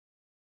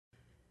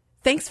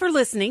Thanks for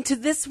listening to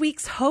this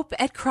week's Hope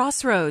at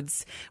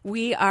Crossroads.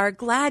 We are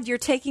glad you're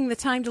taking the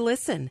time to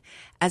listen.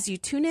 As you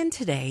tune in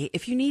today,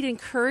 if you need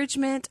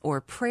encouragement or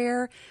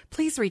prayer,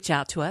 please reach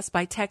out to us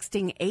by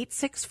texting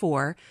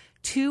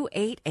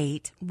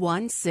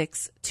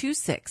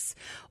 864-288-1626.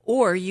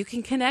 Or you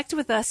can connect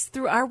with us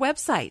through our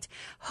website,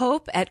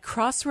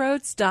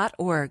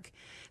 hopeatcrossroads.org.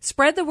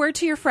 Spread the word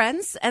to your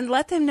friends and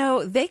let them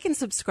know they can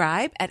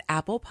subscribe at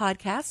Apple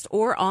Podcasts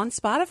or on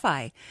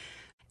Spotify.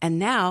 And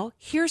now,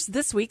 here's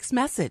this week's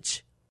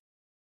message.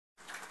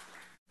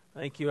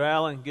 Thank you,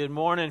 Alan. Good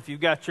morning. If you've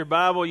got your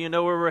Bible, you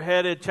know where we're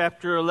headed,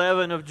 chapter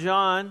 11 of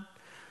John.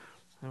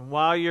 And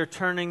while you're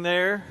turning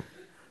there,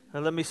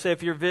 let me say,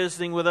 if you're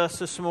visiting with us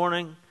this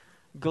morning,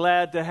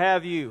 glad to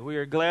have you. We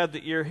are glad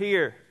that you're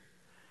here.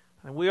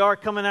 And we are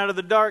coming out of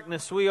the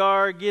darkness. We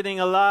are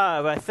getting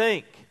alive, I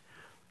think.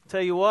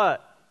 Tell you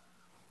what,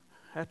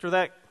 after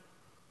that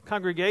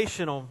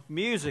congregational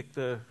music,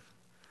 the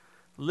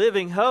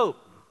living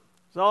hope,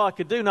 it's all I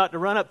could do not to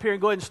run up here and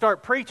go ahead and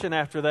start preaching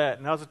after that.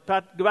 And I was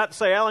about to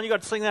say, Alan, you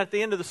got to sing that at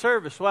the end of the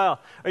service. Wow.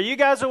 Are you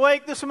guys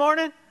awake this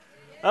morning?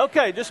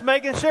 Okay, just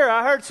making sure.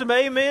 I heard some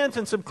amens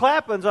and some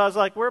clappings. I was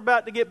like, we're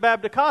about to get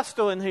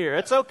Baptist-Costal in here.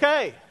 It's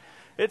okay.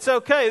 It's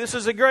okay. This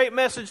is a great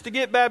message to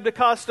get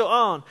Baptist-Costal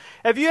on.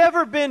 Have you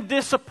ever been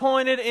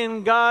disappointed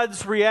in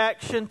God's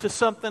reaction to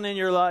something in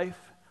your life?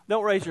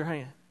 Don't raise your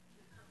hand.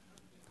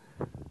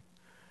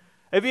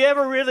 Have you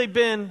ever really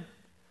been,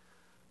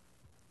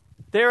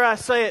 dare I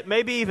say it,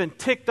 maybe even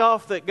ticked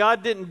off that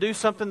God didn't do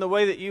something the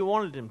way that you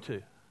wanted Him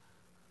to?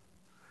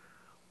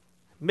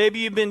 Maybe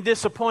you've been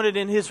disappointed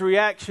in His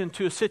reaction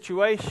to a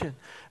situation.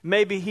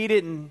 Maybe He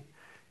didn't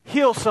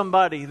heal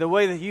somebody the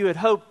way that you had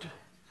hoped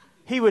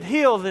He would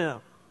heal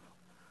them.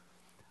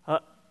 I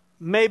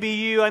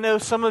know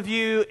some of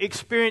you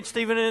experienced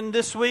even in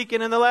this week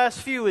and in the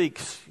last few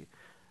weeks,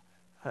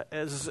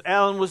 as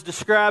Alan was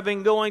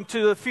describing, going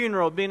to a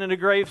funeral, being in a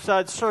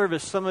graveside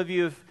service. Some of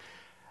you have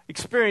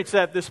experienced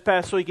that this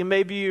past week, and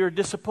maybe you're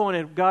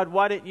disappointed. God,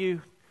 why didn't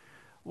you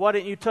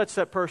touch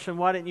that person?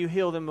 Why didn't you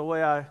heal them the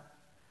way I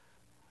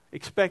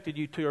expected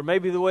you to, or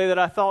maybe the way that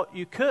I thought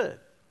you could?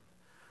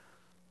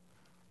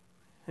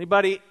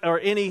 Anybody or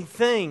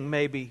anything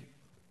maybe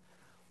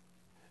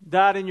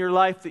died in your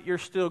life that you're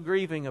still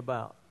grieving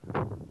about?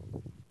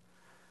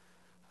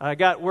 I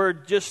got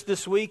word just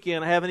this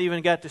weekend, I haven't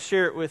even got to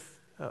share it with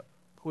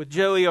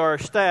Joey or our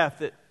staff,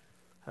 that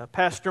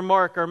Pastor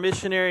Mark, our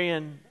missionary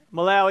in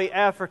Malawi,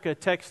 Africa,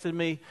 texted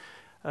me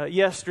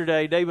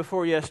day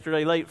before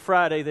yesterday, late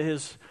Friday, that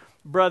his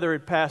brother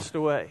had passed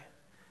away.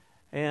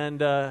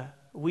 And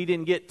we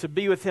didn't get to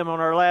be with him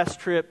on our last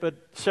trip, but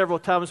several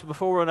times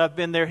before when I've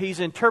been there, he's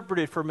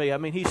interpreted for me. I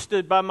mean, he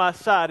stood by my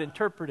side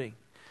interpreting.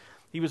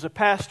 He was a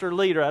pastor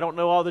leader. I don't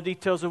know all the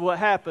details of what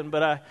happened,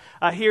 but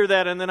I hear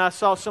that, and then I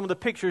saw some of the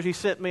pictures he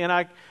sent me,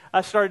 and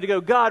I started to go,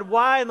 God,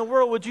 why in the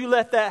world would you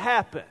let that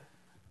happen?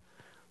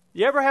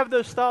 You ever have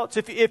those thoughts?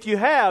 If you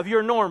have,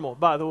 you're normal,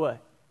 by the way.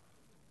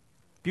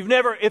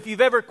 If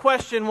you've ever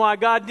questioned why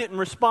God didn't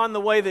respond the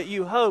way that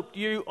you hoped,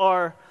 you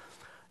are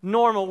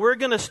normal. We're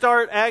going to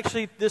start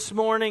actually this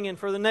morning and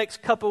for the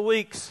next couple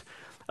weeks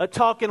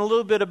talking a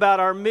little bit about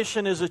our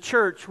mission as a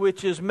church,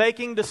 which is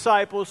making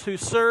disciples who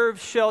serve,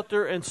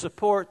 shelter, and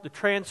support the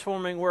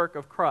transforming work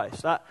of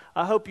Christ.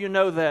 I hope you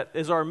know that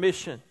is our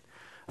mission.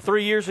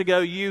 3 years ago,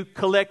 you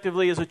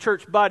collectively as a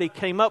church body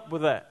came up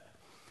with that.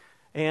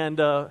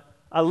 And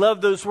I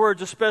love those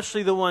words,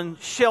 especially the one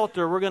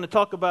shelter. We're going to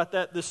talk about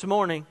that this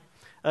morning.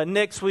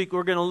 Next week,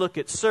 we're going to look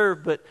at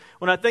serve. But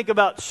when I think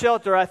about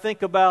shelter, I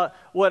think about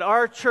what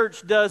our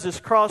church does as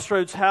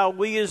Crossroads, how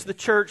we as the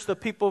church, the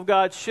people of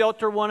God,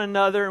 shelter one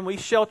another, and we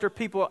shelter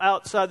people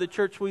outside the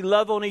church. We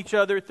love on each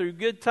other through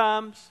good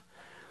times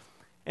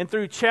and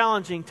through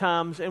challenging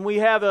times. And we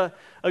have a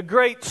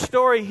great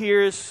story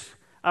here, is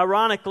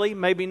ironically,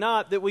 maybe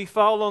not, that we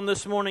follow on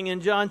this morning in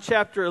John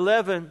chapter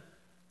 11,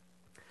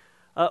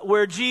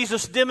 where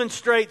Jesus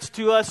demonstrates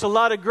to us a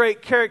lot of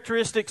great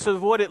characteristics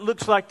of what it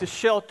looks like to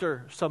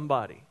shelter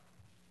somebody.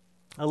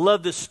 I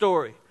love this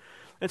story.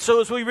 And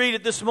so as we read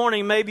it this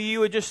morning, maybe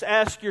you would just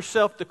ask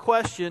yourself the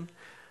question,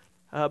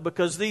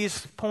 because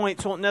these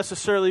points won't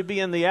necessarily be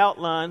in the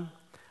outline,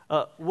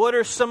 what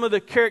are some of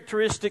the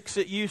characteristics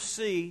that you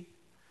see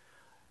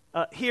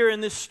here in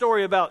this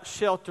story about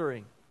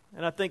sheltering?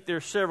 And I think there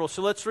are several.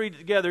 So let's read it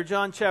together.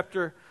 John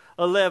chapter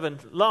 11.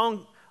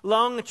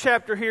 Long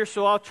chapter here,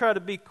 so I'll try to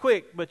be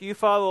quick, but you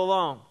follow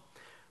along.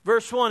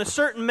 Verse 1, a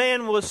certain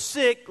man was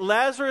sick,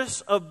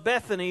 Lazarus of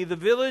Bethany, the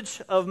village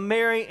of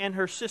Mary and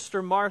her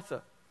sister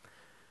Martha.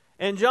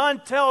 And John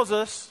tells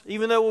us,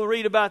 even though we'll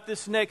read about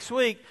this next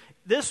week,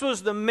 this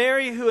was the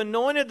Mary who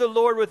anointed the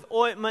Lord with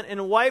ointment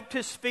and wiped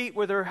his feet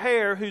with her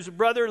hair, whose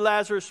brother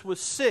Lazarus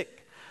was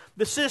sick.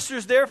 The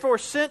sisters therefore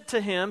sent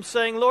to him,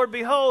 saying, Lord,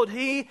 behold,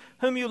 he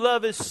whom you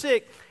love is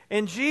sick.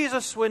 And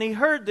Jesus, when he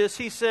heard this,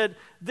 he said,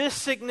 this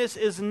sickness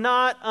is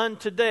not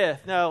unto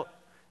death. Now,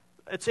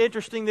 it's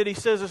interesting that he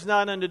says it's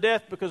not unto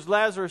death because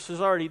Lazarus has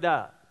already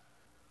died.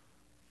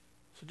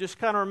 So just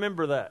kind of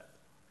remember that.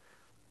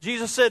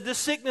 Jesus said, "This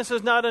sickness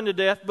is not unto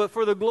death, but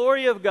for the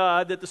glory of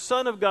God, that the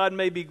Son of God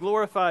may be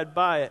glorified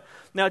by it."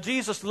 Now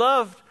Jesus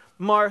loved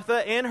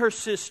Martha and her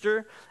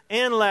sister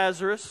and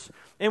Lazarus.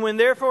 And when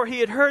therefore he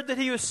had heard that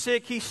he was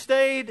sick, he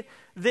stayed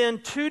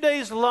then 2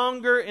 days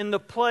longer in the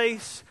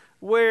place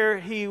where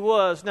he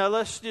was. Now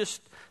let's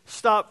just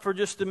stop for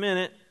just a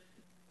minute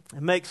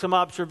and make some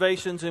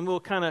observations, and we'll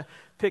kind of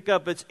pick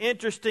up. It's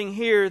interesting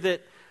here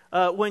that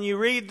when you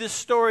read this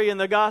story in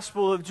the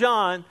Gospel of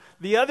John,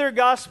 the other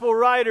Gospel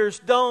writers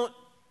don't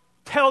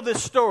tell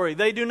this story.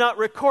 They do not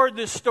record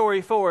this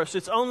story for us.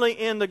 It's only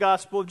in the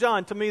Gospel of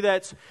John. To me,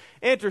 that's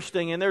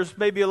interesting, and there's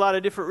maybe a lot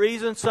of different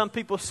reasons. Some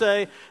people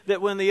say that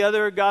when the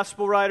other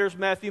Gospel writers,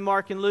 Matthew,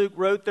 Mark, and Luke,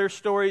 wrote their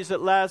stories,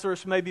 that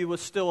Lazarus maybe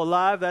was still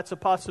alive. That's a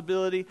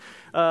possibility.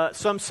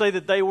 Some say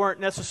that they weren't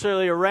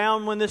necessarily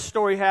around when this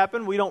story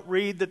happened. We don't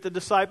read that the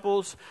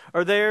disciples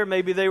are there.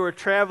 Maybe they were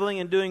traveling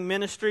and doing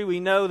ministry.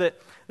 We know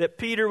that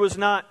Peter was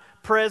not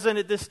present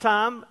at this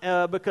time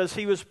because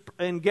he was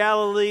in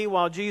Galilee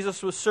while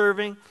Jesus was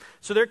serving.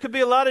 So there could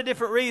be a lot of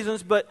different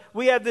reasons, but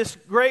we have this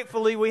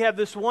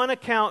one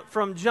account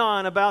from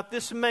John about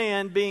this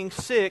man being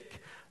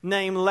sick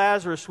named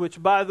Lazarus,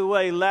 which, by the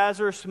way,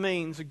 Lazarus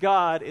means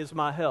God is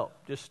my help,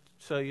 just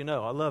so you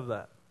know. I love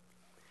that.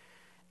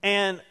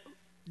 And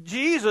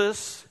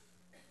Jesus,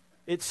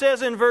 it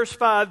says in verse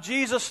 5,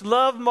 Jesus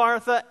loved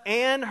Martha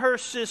and her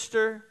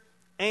sister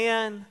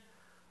and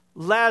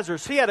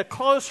Lazarus. He had a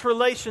close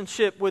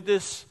relationship with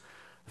this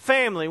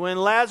family. When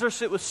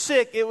Lazarus was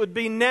sick, it would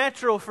be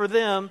natural for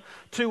them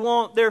to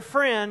want their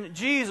friend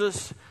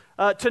Jesus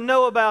to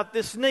know about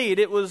this need.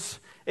 It was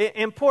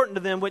important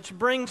to them, which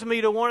brings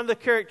me to one of the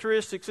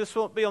characteristics. This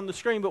won't be on the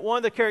screen, but one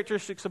of the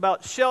characteristics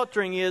about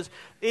sheltering is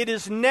it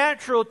is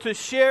natural to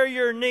share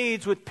your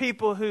needs with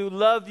people who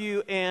love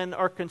you and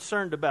are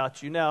concerned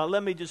about you. Now,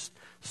 let me just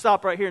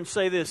stop right here and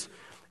say this.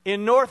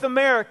 In North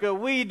America,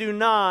 we do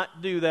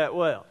not do that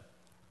well,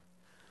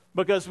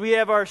 because we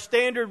have our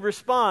standard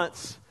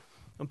response.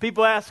 When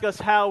people ask us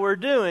how we're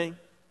doing,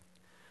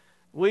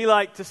 we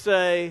like to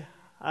say,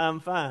 "I'm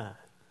fine."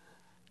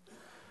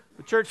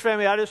 But church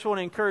family, I just want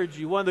to encourage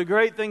you. One of the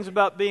great things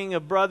about being a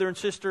brother and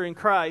sister in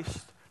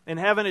Christ and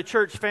having a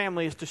church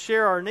family is to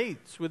share our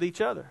needs with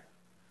each other.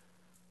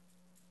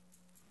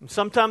 And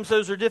sometimes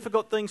those are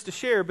difficult things to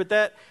share, but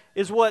that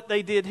is what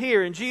they did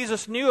here. And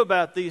Jesus knew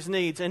about these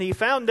needs, and he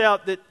found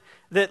out that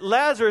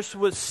Lazarus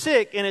was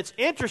sick. And it's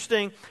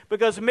interesting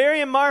because Mary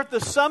and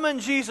Martha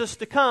summoned Jesus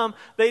to come.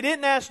 They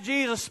didn't ask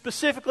Jesus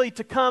specifically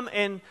to come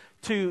and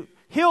to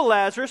heal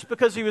Lazarus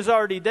because he was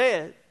already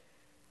dead.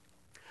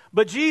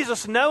 But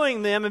Jesus,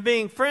 knowing them and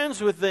being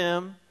friends with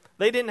them,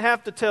 they didn't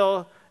have to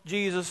tell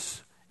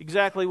Jesus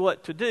exactly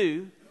what to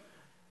do.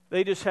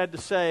 They just had to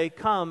say,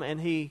 "Come,"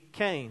 and he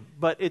came.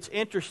 But it's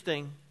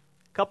interesting,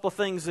 a couple of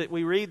things that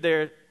we read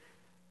there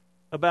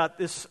about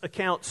this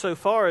account so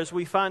far is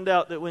we find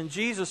out that when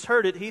Jesus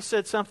heard it, he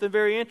said something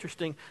very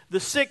interesting. The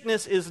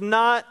sickness is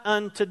not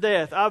unto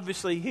death.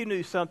 Obviously, he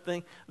knew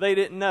something they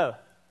didn't know.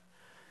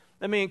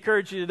 Let me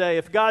encourage you today.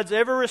 If God's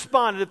ever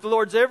responded, if the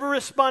Lord's ever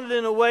responded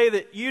in a way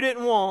that you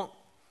didn't want,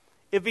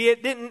 if he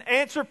didn't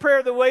answer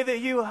prayer the way that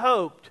you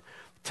hoped,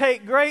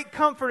 take great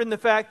comfort in the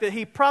fact that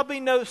he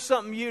probably knows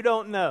something you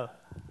don't know.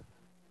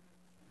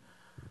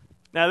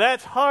 Now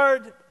that's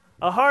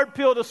a hard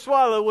pill to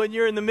swallow when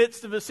you're in the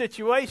midst of a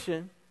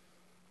situation.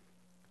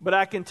 But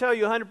I can tell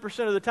you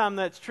 100% of the time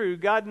that's true.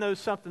 God knows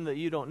something that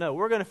you don't know.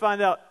 We're going to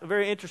find out a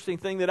very interesting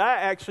thing that I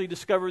actually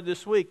discovered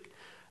this week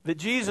that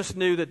Jesus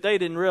knew that they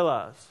didn't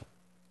realize.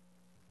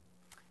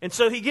 And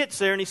so he gets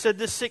there and he said,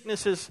 "This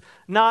sickness is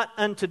not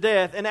unto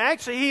death." And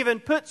actually he even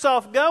puts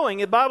off going.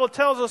 The Bible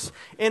tells us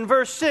in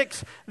verse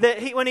 6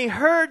 that when he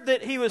heard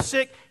that he was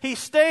sick, he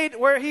stayed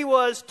where he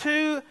was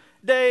 2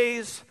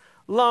 days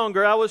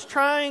longer. I was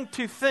trying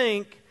to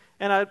think,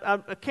 and I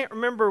can't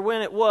remember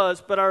when it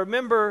was, but I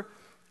remember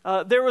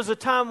there was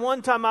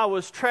one time I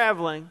was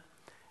traveling,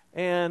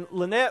 and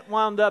Lynette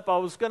wound up, I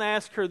was going to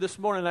ask her this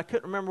morning, I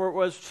couldn't remember where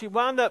it was. She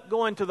wound up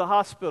going to the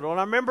hospital, and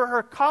I remember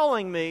her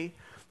calling me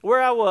where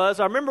I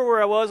was. I remember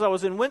where I was. I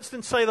was in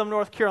Winston-Salem,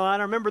 North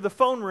Carolina. I remember the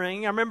phone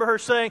ringing. I remember her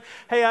saying,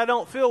 "Hey, I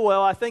don't feel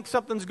well. I think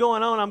something's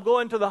going on. I'm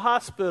going to the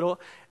hospital."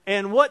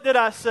 And what did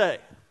I say?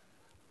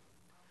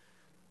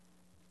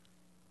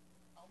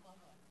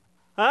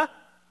 Huh?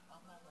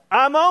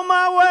 I'm on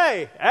my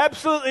way.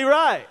 Absolutely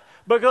right.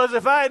 Because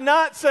if I had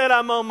not said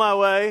I'm on my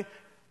way,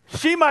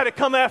 she might have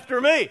come after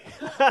me.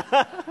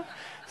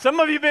 Some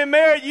of you have been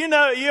married, you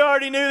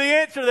already knew the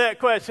answer to that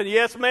question.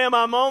 "Yes, ma'am,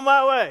 I'm on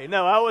my way."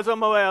 No, I was on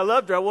my way. I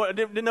loved her. I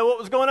didn't know what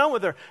was going on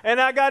with her. And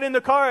I got in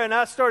the car and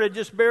I started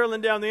just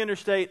barreling down the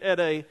interstate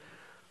at a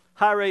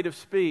high rate of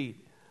speed.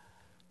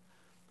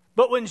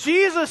 But when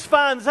Jesus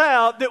finds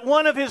out that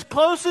one of his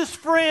closest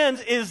friends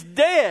is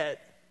dead,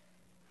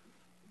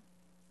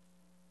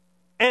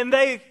 and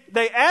they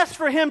ask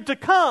for him to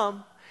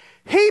come,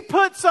 he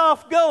puts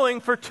off going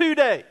for 2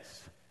 days.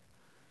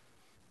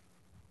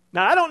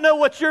 Now, I don't know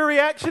what your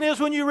reaction is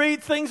when you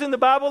read things in the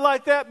Bible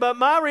like that, but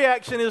my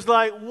reaction is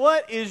like,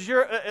 what is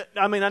your...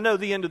 I mean, I know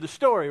the end of the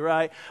story,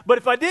 right? But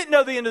if I didn't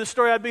know the end of the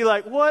story, I'd be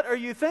like, what are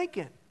you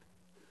thinking?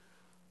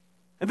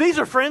 And these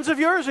are friends of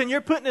yours, and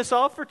you're putting this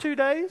off for 2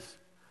 days?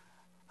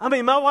 I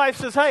mean, my wife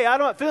says, hey, I'm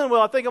not feeling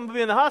well. I think I'm going to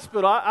be in the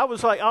hospital. I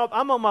was like,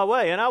 I'm on my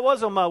way. And I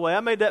was on my way.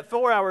 I made that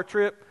 4-hour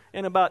trip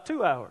in about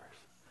 2 hours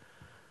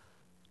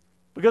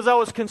because I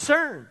was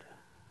concerned.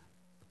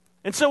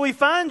 And so we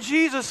find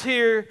Jesus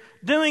here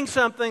doing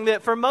something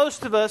that for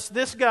most of us,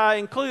 this guy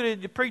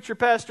included, the preacher,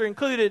 pastor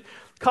included,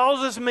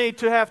 causes me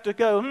to have to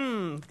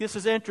go, this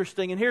is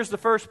interesting. And here's the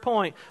first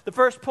point. The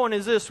first point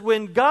is this: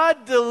 when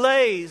God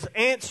delays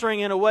answering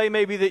in a way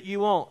maybe that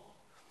you won't,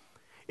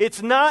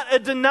 it's not a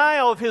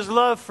denial of His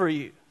love for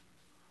you.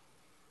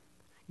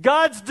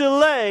 God's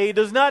delay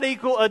does not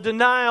equal a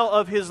denial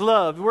of His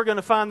love. We're going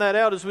to find that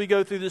out as we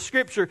go through the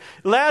Scripture.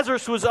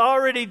 Lazarus was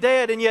already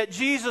dead, and yet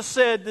Jesus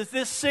said that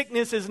this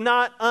sickness is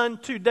not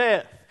unto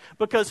death,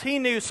 because He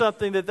knew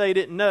something that they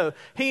didn't know.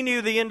 He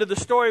knew the end of the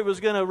story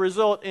was going to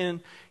result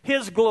in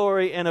His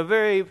glory and a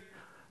very,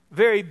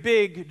 very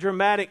big,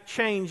 dramatic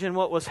change in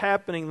what was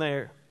happening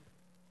there.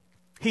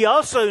 He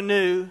also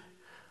knew,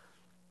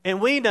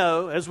 and we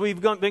know, as we've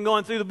been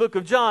going through the book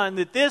of John,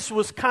 that this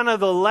was kind of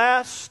the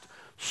last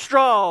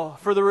straw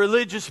for the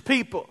religious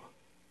people.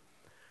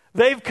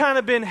 They've kind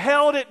of been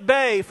held at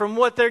bay from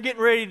what they're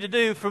getting ready to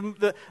do, from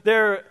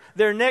their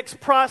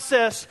next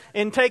process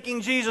in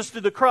taking Jesus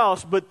to the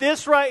cross. But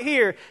this right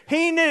here,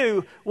 He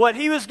knew what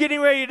He was getting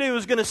ready to do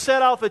was going to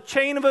set off a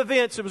chain of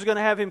events that was going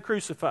to have Him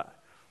crucified.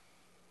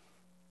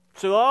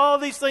 So all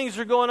these things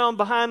are going on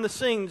behind the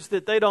scenes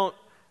that they don't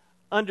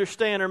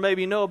understand or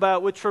maybe know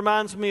about, which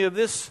reminds me of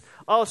this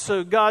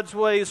also: God's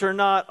ways are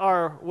not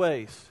our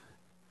ways.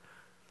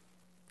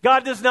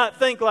 God does not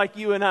think like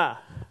you and I.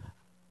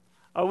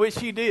 I wish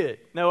He did.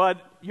 No,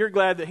 you're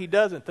glad that He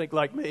doesn't think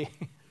like me.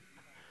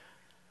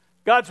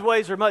 God's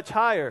ways are much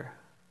higher.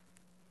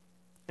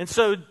 And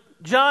so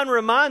John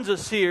reminds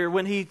us here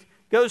when he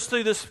goes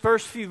through this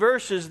first few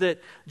verses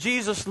that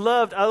Jesus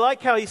loved. I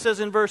like how he says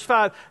in verse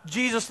 5,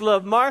 Jesus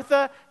loved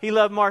Martha, He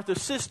loved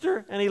Martha's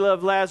sister, and He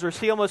loved Lazarus.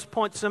 He almost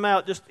points them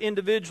out just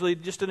individually,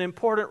 just an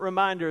important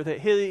reminder that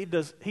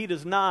He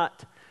has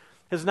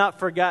not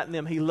forgotten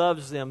them. He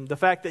loves them. The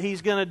fact that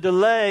He's going to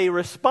delay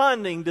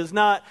responding does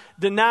not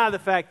deny the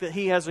fact that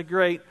He has a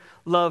great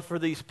love for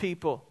these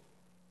people.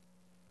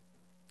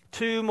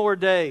 2 more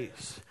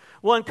days.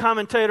 One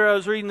commentator I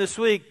was reading this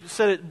week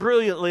said it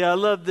brilliantly. I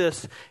love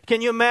this.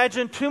 Can you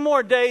imagine 2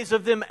 more days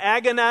of them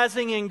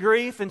agonizing in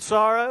grief and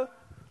sorrow?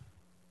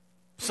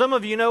 Some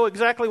of you know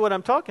exactly what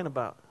I'm talking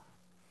about.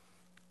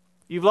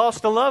 You've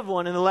lost a loved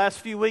one in the last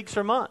few weeks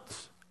or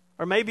months.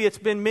 Or maybe it's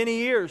been many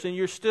years and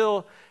you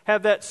still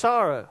have that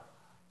sorrow.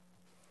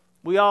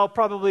 We all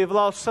probably have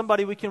lost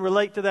somebody. We can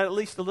relate to that at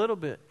least a little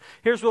bit.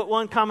 Here's what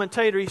one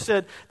commentator, he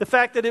said, the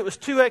fact that it was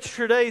 2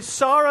 extra days,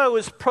 sorrow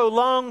is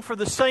prolonged for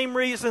the same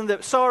reason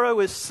that sorrow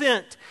is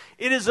sent.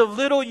 It is of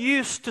little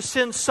use to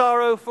send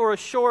sorrow for a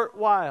short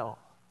while.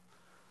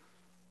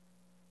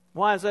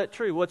 Why is that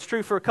true? Well, it's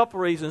true for a couple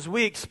reasons.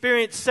 We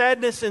experience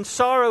sadness and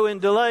sorrow and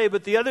delay,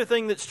 but the other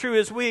thing that's true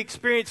is we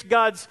experience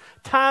God's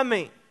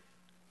timing.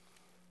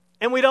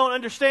 And we don't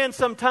understand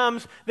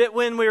sometimes that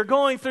when we're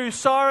going through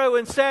sorrow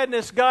and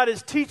sadness, God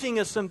is teaching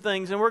us some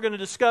things. And we're going to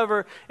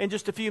discover in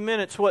just a few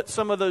minutes what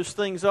some of those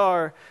things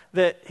are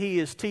that He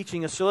is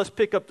teaching us. So let's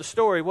pick up the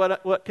story,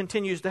 what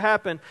continues to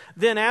happen.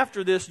 Then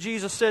after this,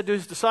 Jesus said to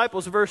His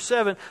disciples, verse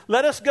 7,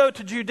 "Let us go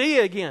to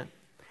Judea again."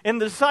 And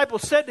the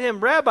disciples said to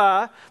Him,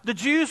 "Rabbi, the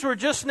Jews were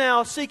just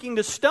now seeking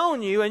to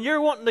stone you, and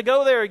you're wanting to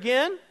go there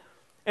again?"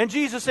 And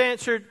Jesus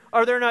answered,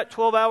 "Are there not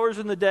 12 hours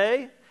in the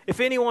day? If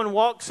anyone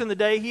walks in the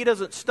day, he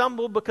doesn't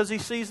stumble because he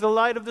sees the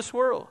light of this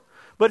world.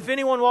 But if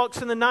anyone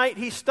walks in the night,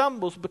 he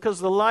stumbles because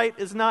the light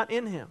is not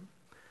in him."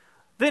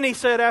 Then He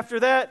said after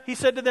that, He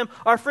said to them,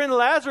 "Our friend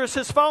Lazarus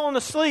has fallen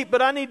asleep,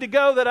 but I need to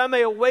go that I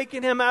may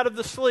awaken him out of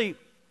the sleep."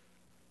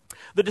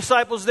 The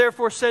disciples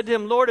therefore said to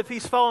Him, "Lord, if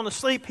he's fallen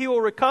asleep, he will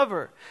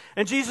recover."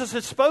 And Jesus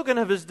had spoken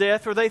of his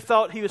death, for they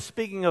thought He was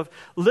speaking of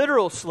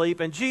literal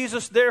sleep. And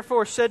Jesus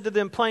therefore said to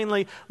them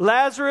plainly,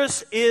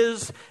 "Lazarus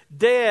is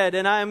dead,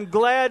 and I am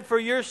glad for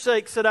your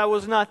sakes that I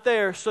was not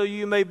there, so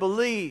you may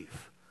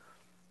believe.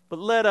 But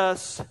let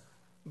us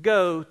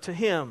go to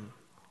him."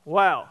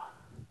 Wow.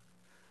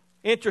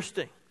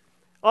 Interesting.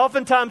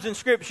 Oftentimes in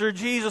Scripture,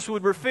 Jesus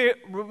would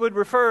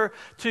refer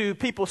to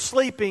people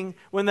sleeping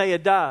when they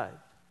had died.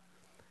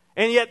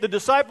 And yet the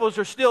disciples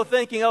are still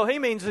thinking, oh, He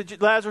means that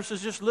Lazarus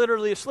is just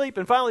literally asleep.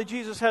 And finally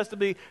Jesus has to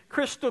be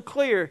crystal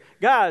clear.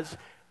 Guys,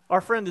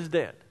 our friend is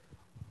dead.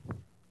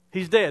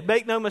 He's dead.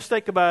 Make no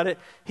mistake about it.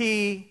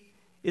 He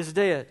is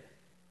dead.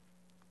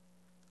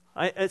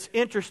 It's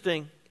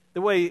interesting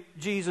the way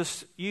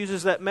Jesus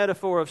uses that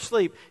metaphor of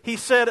sleep. He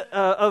said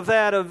of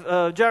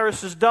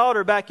Jairus'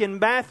 daughter back in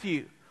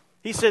Matthew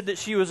He said that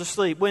she was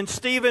asleep. When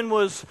Stephen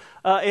was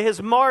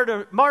his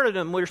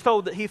martyrdom, we're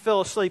told that he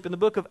fell asleep in the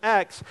book of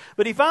Acts.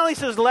 But he finally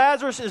says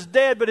Lazarus is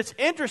dead. But it's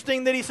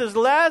interesting that he says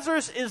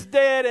Lazarus is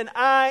dead and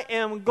I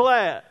am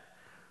glad.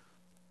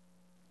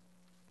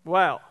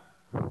 Wow.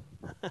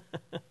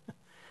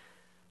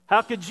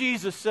 How could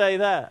Jesus say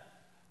that?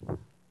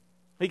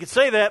 He could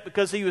say that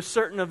because he was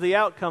certain of the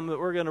outcome that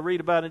we're going to read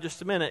about in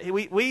just a minute.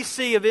 We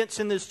see events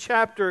in this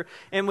chapter,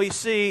 and we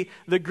see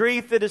the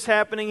grief that is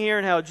happening here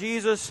and how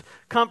Jesus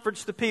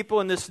comforts the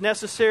people in this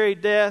necessary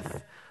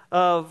death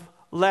of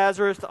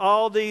Lazarus.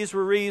 All these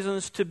were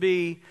reasons to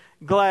be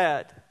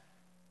glad.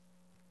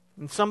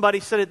 And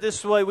somebody said it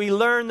this way: we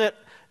learn that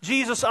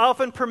Jesus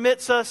often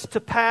permits us to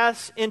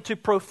pass into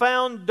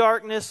profound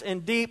darkness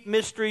and deep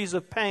mysteries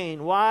of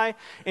pain. Why?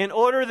 In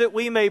order that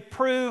we may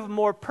prove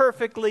more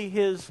perfectly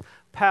His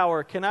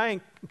power. Can I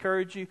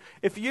encourage you?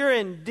 If you're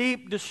in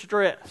deep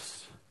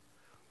distress,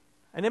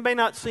 and it may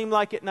not seem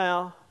like it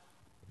now,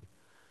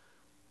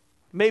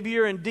 maybe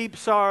you're in deep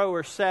sorrow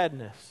or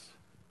sadness.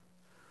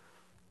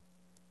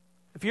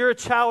 If you're a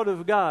child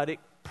of God, it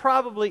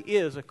probably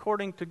is,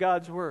 according to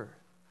God's Word,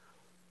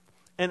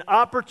 an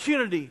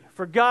opportunity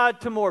for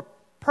God to more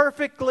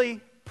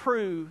perfectly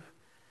prove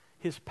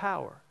His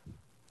power.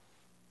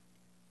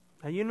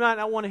 Now, you might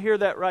not want to hear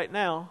that right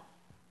now,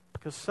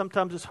 because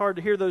sometimes it's hard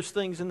to hear those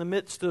things in the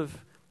midst of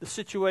the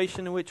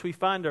situation in which we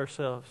find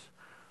ourselves.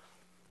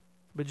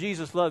 But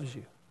Jesus loves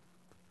you.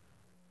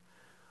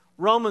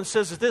 Romans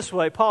says it this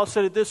way. Paul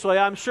said it this way: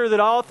 I'm sure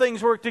that all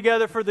things work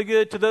together for the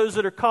good to those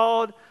that are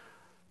called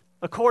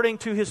according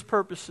to His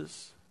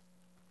purposes.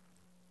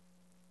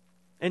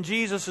 And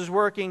Jesus is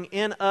working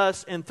in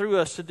us and through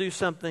us to do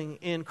something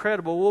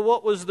incredible. Well,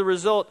 what was the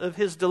result of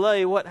His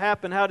delay? What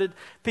happened? How did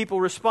people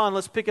respond?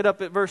 Let's pick it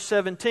up at verse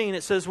 17.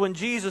 It says, when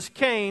Jesus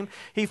came,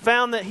 He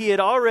found that he had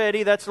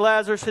already, that's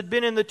Lazarus, had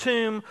been in the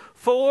tomb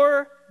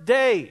 4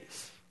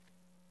 days.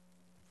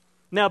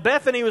 Now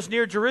Bethany was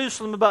near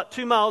Jerusalem, about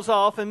 2 miles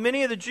off, and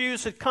many of the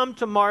Jews had come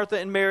to Martha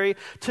and Mary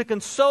to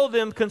console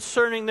them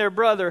concerning their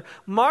brother.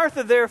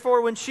 Martha,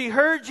 therefore, when she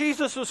heard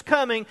Jesus was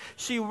coming,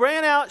 she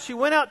went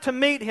out to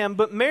meet Him,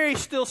 but Mary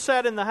still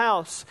sat in the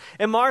house.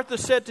 And Martha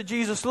said to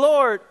Jesus,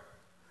 Lord,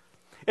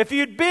 if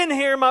you'd been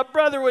here, my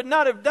brother would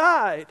not have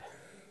died.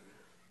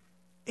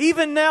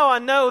 Even now I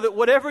know that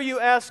whatever you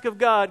ask of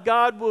God,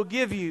 God will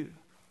give you.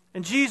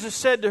 And Jesus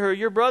said to her,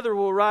 your brother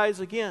will rise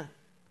again.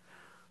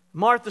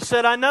 Martha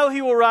said, I know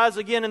he will rise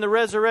again in the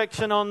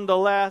resurrection on the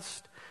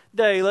last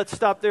day. Let's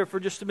stop there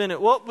for just a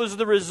minute. What was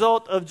the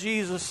result of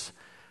Jesus'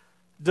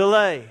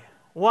 delay?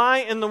 Why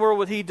in the world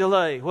would He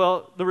delay?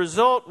 Well, the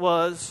result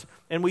was,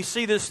 and we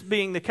see this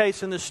being the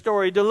case in this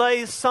story,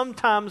 delays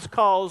sometimes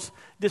cause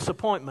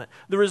disappointment.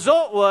 The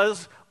result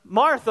was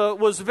Martha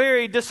was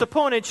very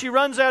disappointed. She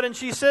runs out and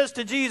she says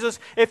to Jesus,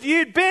 if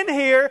you'd been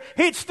here,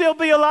 He'd still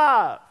be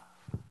alive.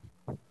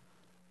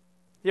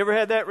 You ever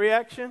had that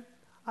reaction?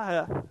 I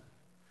have.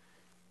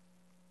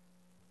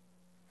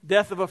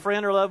 Death of a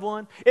friend or loved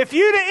one. If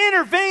you'd have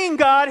intervened,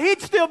 God,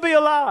 He'd still be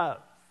alive.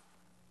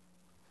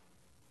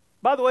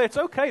 By the way, it's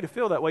okay to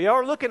feel that way. Y'all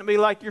are looking at me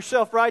like you're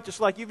self-righteous,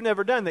 like you've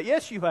never done that.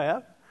 Yes, you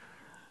have.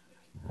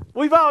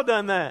 We've all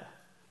done that.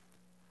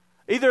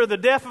 Either the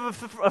death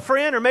of a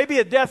friend, or maybe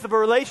a death of a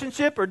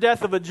relationship, or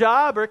death of a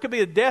job, or it could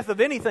be a death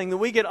of anything that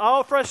we get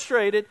all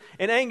frustrated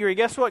and angry.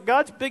 Guess what?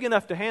 God's big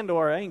enough to handle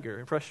our anger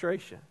and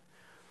frustration.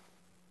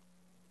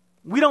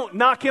 We don't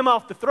knock Him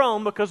off the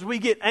throne because we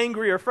get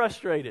angry or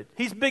frustrated.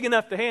 He's big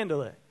enough to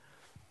handle it.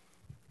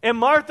 And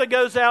Martha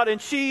goes out and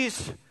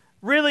she's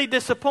really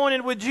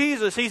disappointed with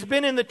Jesus. He's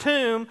been in the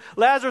tomb.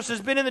 Lazarus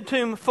has been in the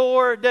tomb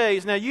 4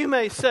 days. Now you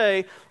may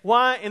say,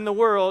 why in the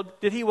world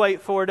did He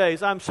wait 4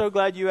 days? I'm so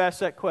glad you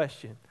asked that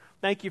question.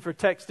 Thank you for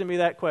texting me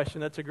that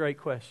question. That's a great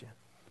question.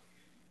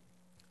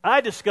 I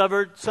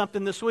discovered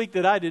something this week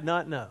that I did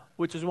not know,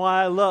 which is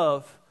why I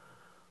love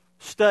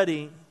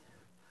studying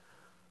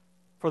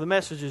for the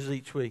messages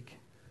each week.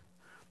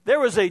 There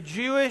was a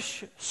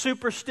Jewish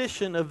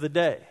superstition of the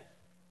day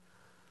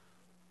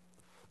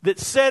that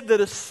said that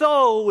a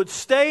soul would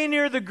stay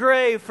near the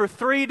grave for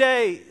 3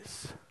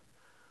 days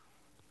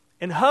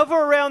and hover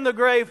around the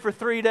grave for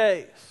 3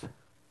 days.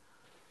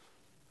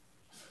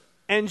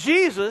 And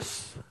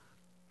Jesus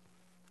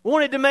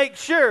wanted to make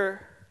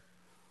sure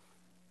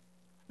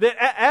that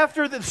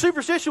after the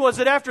superstition was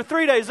that after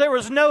 3 days there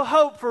was no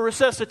hope for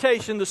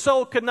resuscitation. The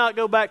soul could not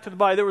go back to the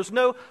body. There was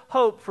no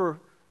hope for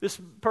this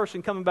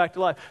person coming back to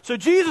life. So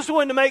Jesus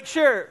wanted to make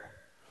sure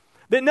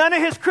that none of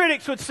His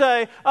critics would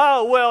say,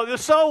 oh, well, the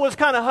soul was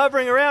kind of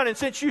hovering around and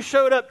since you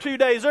showed up 2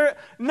 days early.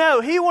 No,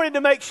 He wanted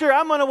to make sure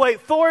I'm going to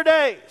wait 4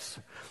 days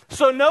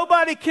so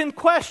nobody can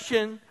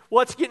question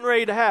what's getting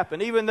ready to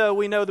happen, even though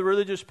we know the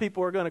religious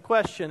people are going to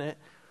question it.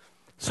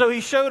 So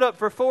He showed up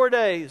for 4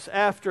 days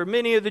after.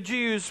 Many of the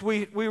Jews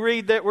we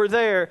read that were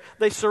there,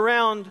 they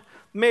surround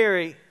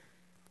Mary,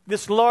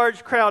 this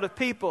large crowd of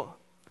people,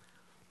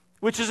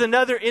 which is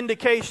another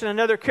indication,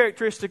 another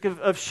characteristic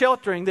of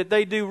sheltering that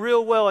they do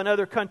real well in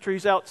other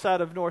countries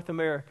outside of North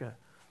America.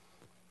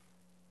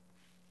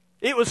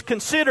 It was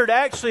considered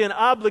actually an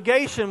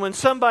obligation when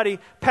somebody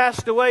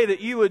passed away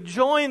that you would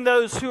join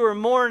those who are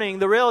mourning,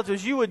 the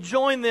relatives. You would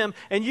join them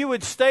and you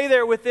would stay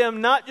there with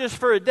them, not just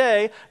for a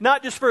day,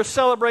 not just for a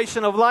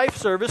celebration of life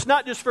service,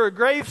 not just for a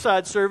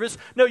graveside service.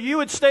 No, you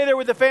would stay there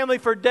with the family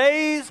for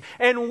days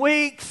and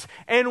weeks,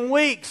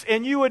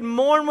 and you would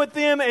mourn with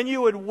them, and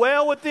you would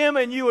wail with them,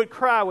 and you would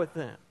cry with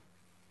them.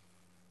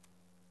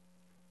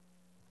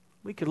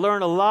 We could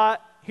learn a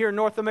lot here in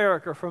North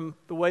America from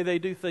the way they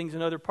do things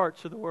in other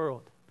parts of the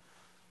world.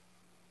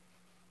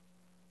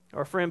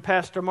 Our friend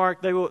Pastor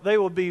Mark, they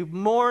will be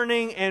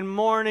mourning and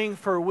mourning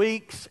for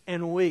weeks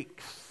and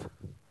weeks.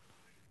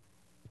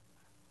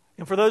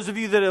 And for those of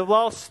you that have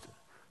lost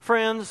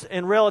friends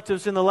and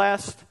relatives in the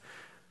last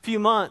few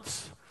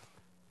months,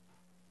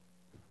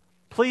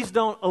 please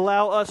don't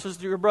allow us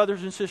as your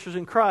brothers and sisters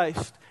in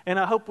Christ, and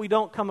I hope we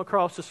don't come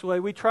across this way,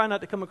 we try not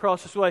to come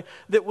across this way,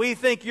 that we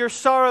think your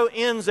sorrow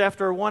ends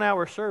after a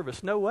 1-hour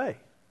service. No way.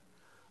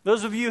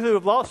 Those of you who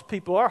have lost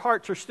people, our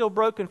hearts are still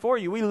broken for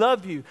you. We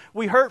love you.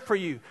 We hurt for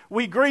you.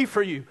 We grieve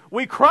for you.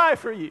 We cry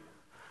for you.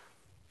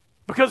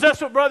 Because that's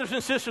what brothers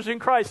and sisters in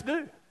Christ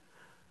do.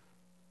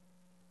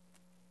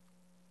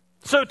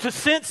 So to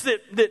sense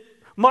that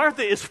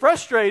Martha is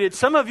frustrated,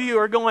 some of you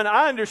are going,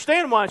 I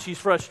understand why she's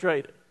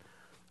frustrated.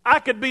 I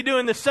could be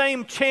doing the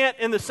same chant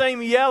and the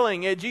same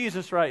yelling at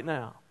Jesus right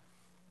now.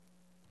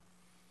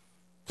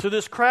 So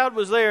this crowd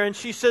was there, and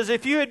she says,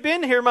 if you had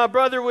been here, my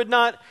brother would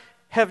not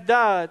have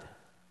died.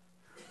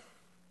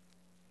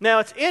 Now,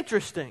 it's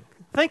interesting.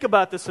 Think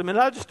about this a minute.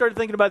 I just started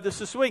thinking about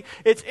this week.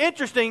 It's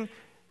interesting.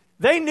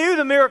 They knew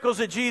the miracles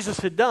that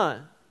Jesus had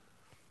done.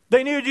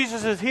 They knew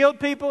Jesus had healed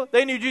people.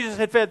 They knew Jesus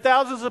had fed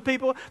thousands of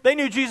people. They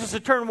knew Jesus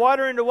had turned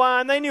water into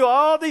wine. They knew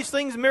all these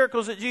things,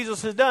 miracles that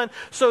Jesus had done.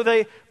 So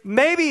they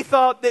maybe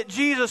thought that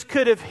Jesus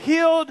could have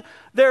healed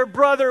their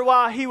brother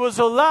while he was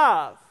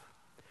alive.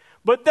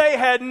 But they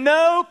had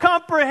no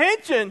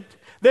comprehension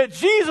that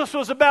Jesus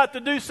was about to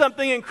do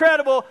something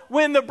incredible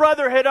when the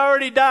brother had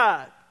already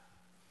died.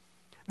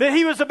 That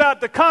he was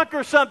about to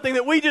conquer something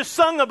that we just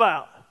sung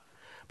about.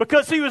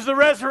 Because he was the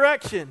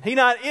resurrection. He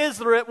was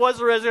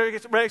the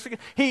resurrection.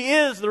 He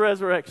is the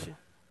resurrection.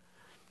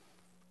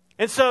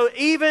 And so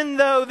even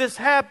though this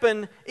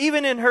happened,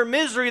 even in her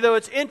misery, though,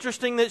 it's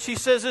interesting that she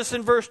says this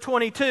in verse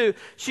 22.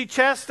 She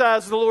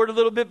chastised the Lord a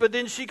little bit, but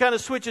then she kind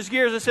of switches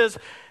gears and says,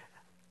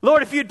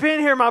 Lord, if you'd been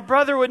here, my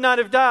brother would not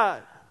have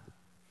died.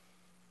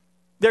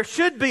 There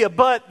should be a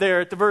but there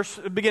at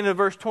the beginning of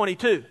verse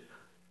 22,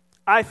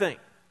 I think.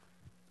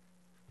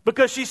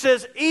 Because she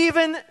says,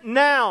 even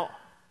now,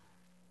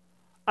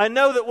 I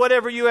know that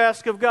whatever you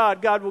ask of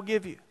God, God will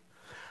give you.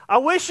 I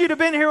wish you'd have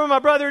been here when my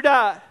brother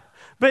died.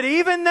 But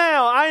even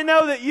now, I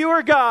know that you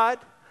are God.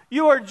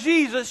 You are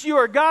Jesus. You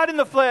are God in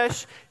the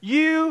flesh.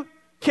 You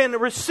can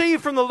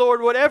receive from the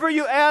Lord whatever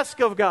you ask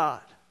of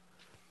God.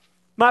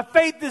 My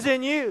faith is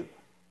in you.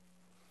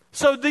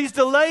 So these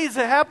delays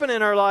that happen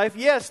in our life,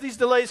 yes, these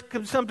delays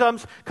can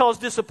sometimes cause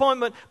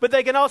disappointment, but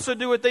they can also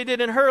do what they did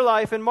in her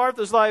life, in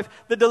Martha's life.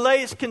 The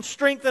delays can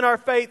strengthen our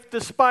faith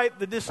despite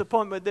the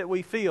disappointment that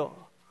we feel.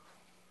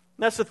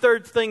 And that's the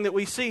third thing that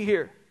we see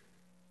here.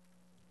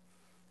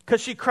 Because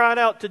she cried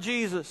out to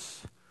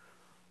Jesus.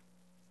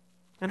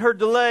 And her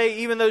delay,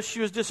 even though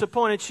she was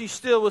disappointed, she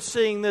still was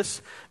seeing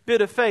this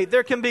bit of faith.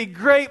 There can be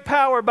great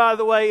power, by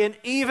the way,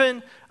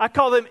 in I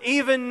call them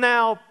even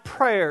now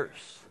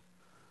prayers.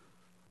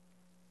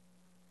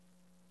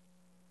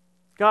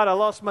 God, I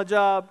lost my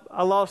job.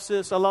 I lost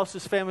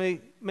this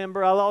family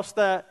member. I lost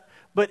that.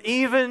 But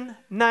even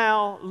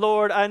now,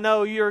 Lord, I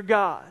know you're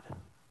God.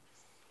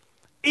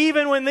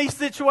 Even when these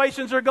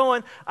situations are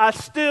going, I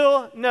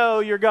still know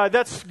you're God.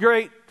 That's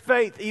great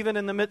faith, even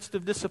in the midst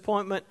of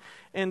disappointment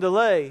and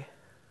delay.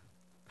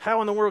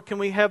 How in the world can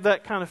we have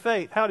that kind of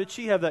faith? How did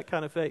she have that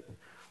kind of faith?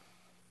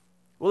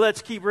 Well,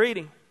 let's keep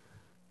reading.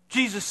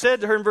 Jesus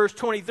said to her in verse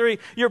 23,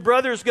 your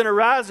brother is going to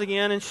rise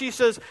again. And she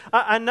says,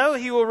 I know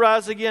he will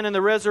rise again in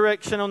the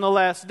resurrection on the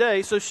last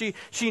day. So she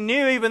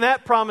knew even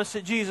that promise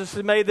that Jesus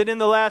had made, that in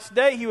the last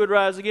day he would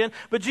rise again.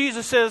 But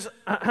Jesus says,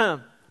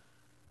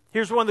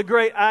 here's one of the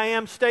great I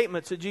am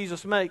statements that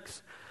Jesus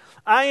makes.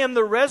 I am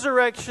the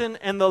resurrection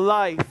and the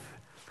life.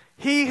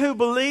 He who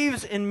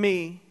believes in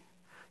me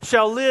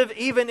shall live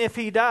even if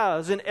he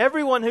dies. And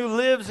everyone who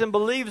lives and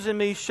believes in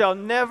me shall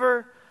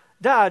never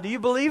die. Do you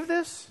believe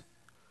this?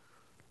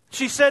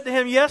 She said to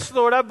him, yes,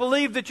 Lord, I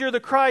believe that you're the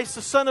Christ,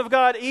 the Son of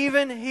God,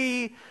 even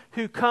he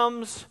who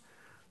comes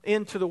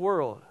into the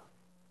world.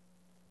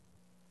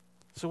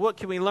 So what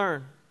can we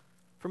learn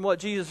from what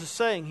Jesus is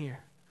saying here?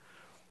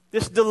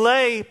 This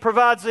delay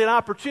provides an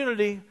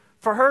opportunity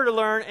for her to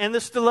learn, and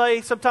this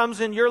delay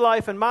sometimes in your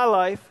life and my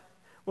life,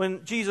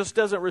 when Jesus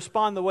doesn't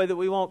respond the way that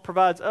we want,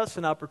 provides us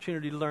an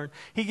opportunity to learn.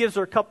 He gives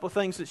her a couple of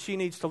things that she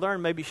needs to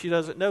learn. Maybe she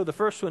doesn't know. The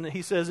first one that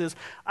he says is,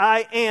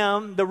 I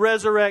am the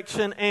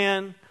resurrection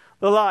and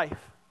the life.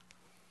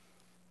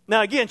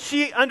 Now again,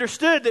 she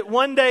understood that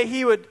one day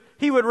he would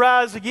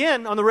rise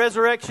again on the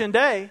resurrection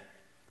day.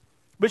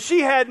 But she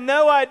had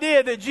no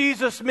idea that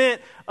Jesus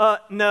meant,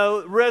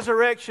 no,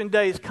 resurrection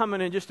day is coming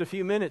in just a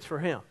few minutes for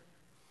him.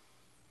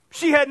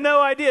 She had no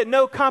idea,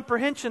 no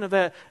comprehension of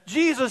that.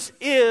 Jesus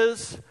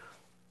is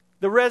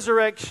the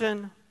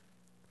resurrection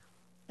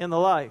and the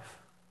life.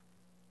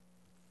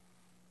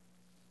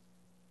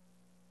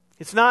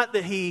 It's not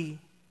that he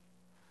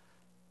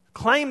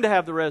claimed to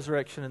have the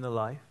resurrection and the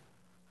life.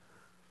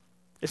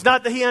 It's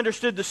not that he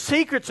understood the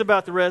secrets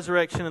about the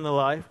resurrection and the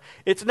life.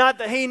 It's not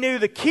that he knew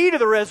the key to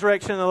the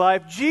resurrection and the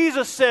life.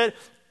 Jesus said,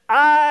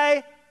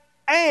 I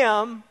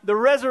am the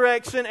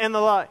resurrection and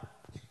the life.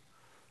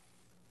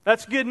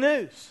 That's good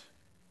news.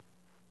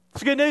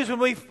 It's good news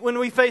when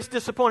we face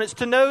disappointment.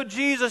 To know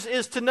Jesus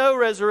is to know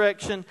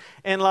resurrection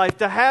and life.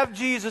 To have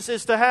Jesus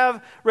is to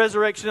have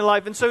resurrection and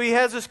life. And so he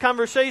has this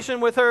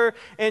conversation with her,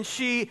 and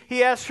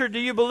he asks her, do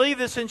you believe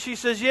this? And she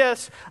says,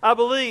 yes, I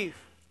believe.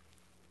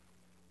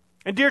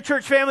 And dear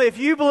church family, if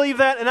you believe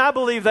that, and I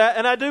believe that,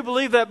 and I do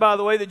believe that, by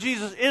the way, that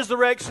Jesus is the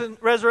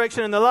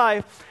resurrection and the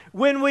life,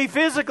 when we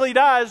physically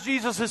die, as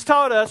Jesus has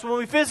taught us, when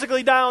we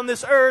physically die on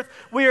this earth,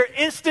 we are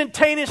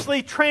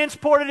instantaneously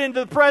transported into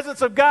the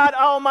presence of God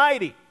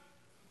Almighty.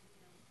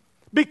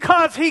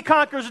 Because he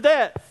conquers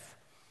death.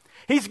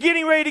 He's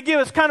getting ready to give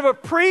us kind of a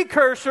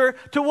precursor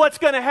to what's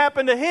going to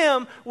happen to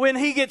him when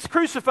he gets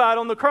crucified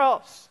on the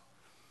cross.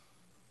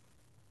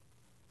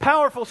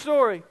 Powerful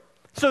story.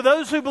 So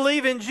those who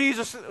believe in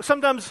Jesus,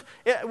 sometimes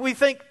we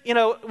think,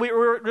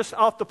 we're just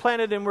off the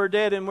planet and we're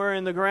dead and we're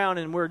in the ground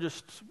and we're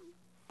just...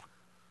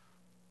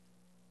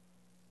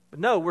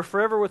 But no, we're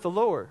forever with the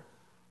Lord.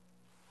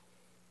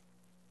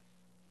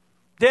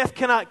 Death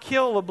cannot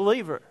kill a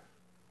believer.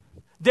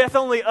 Death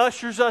only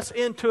ushers us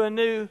into a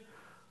new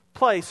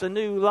place, a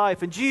new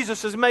life. And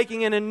Jesus is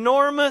making an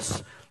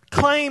enormous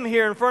claim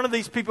here in front of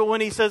these people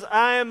when he says,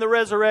 I am the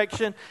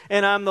resurrection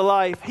and I'm the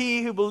life.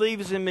 He who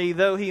believes in me,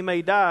 though he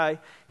may die,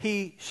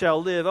 he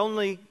shall live.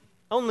 Only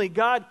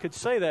God could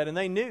say that, and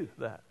they knew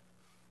that.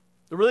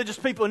 The religious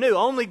people knew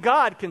only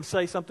God can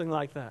say something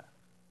like that.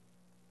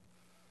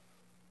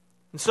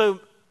 And so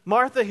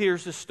Martha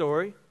hears this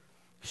story.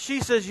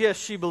 She says, yes,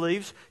 she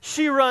believes.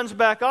 She runs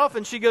back off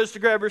and she goes to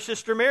grab her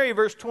sister Mary.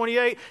 Verse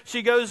 28,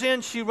 she goes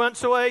in, she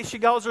runs away, she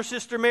calls her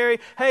sister Mary.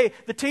 Hey,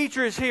 the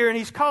teacher is here and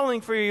he's calling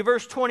for you.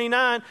 Verse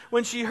 29,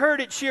 when she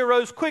heard it, she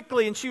arose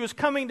quickly and she was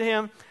coming to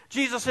him.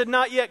 Jesus had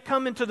not yet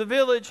come into the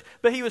village,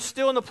 but he was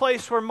still in the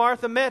place where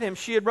Martha met him.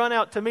 She had run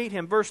out to meet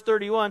him. Verse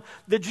 31,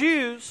 the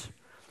Jews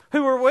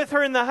who were with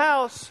her in the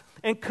house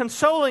and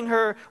consoling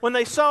her, when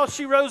they saw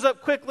she rose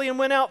up quickly and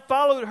went out,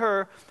 followed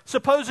her,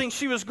 supposing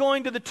she was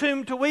going to the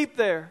tomb to weep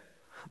there.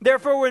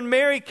 Therefore, when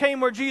Mary came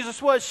where Jesus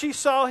was, she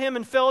saw him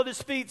and fell at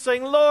his feet,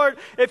 saying, Lord,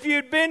 if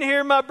you'd been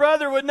here, my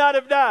brother would not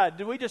have died.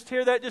 Did we just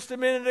hear that just a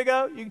minute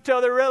ago? You can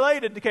tell they're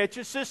related, catch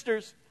your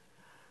sisters.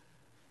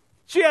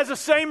 She has the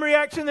same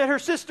reaction that her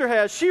sister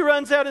has. She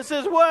runs out and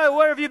says, whoa,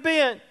 where have you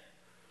been?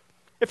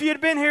 If you had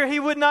been here, he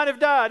would not have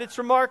died. It's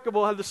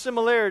remarkable how the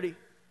similarity.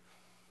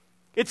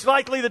 It's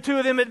likely the two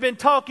of them had been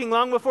talking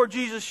long before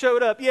Jesus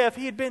showed up. Yeah, if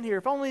he had been here,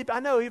 if only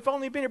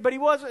been here, but he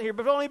wasn't here,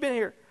 but if only been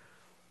here.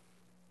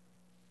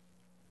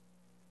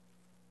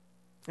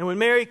 And when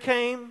Mary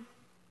came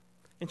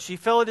and she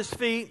fell at his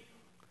feet,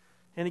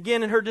 and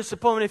again in her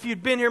disappointment, if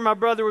you'd been here, my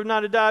brother would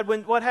not have died.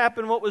 What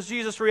happened? What was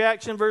Jesus'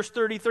 reaction? Verse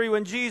 33,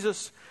 when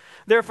Jesus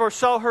therefore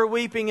saw her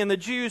weeping, and the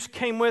Jews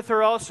came with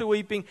her also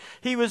weeping,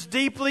 he was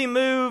deeply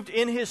moved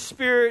in his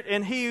spirit,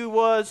 and he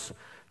was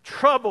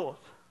troubled.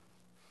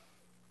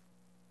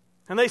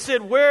 And they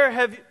said, where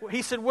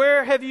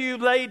have you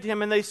laid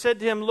him? And they said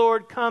to him,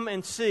 Lord, come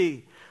and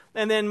see.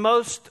 And then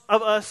most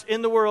of us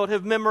in the world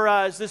have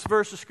memorized this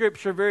verse of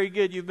Scripture. Very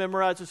good. You've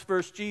memorized this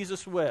verse.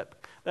 Jesus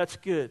wept. That's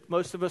good.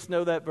 Most of us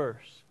know that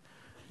verse.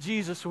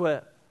 Jesus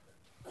wept.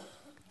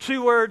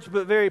 2 words,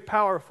 but very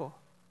powerful.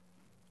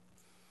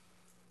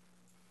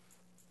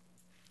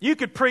 We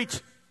could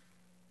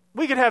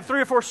have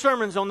 3 or 4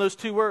 sermons on those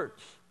 2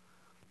 words.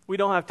 We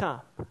don't have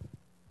time.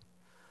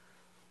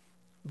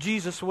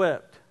 Jesus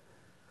wept.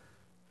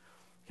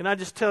 Can I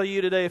just tell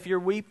you today, if you're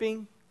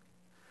weeping,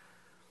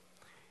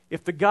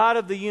 if the God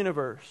of the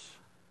universe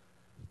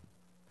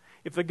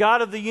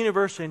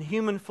in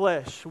human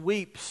flesh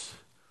weeps,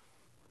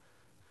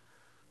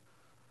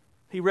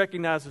 he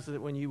recognizes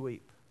it when you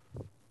weep.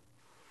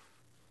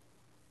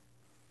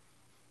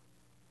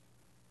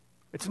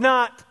 It's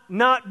not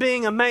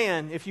being a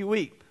man if you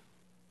weep.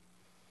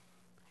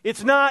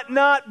 It's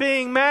not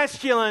being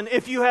masculine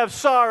if you have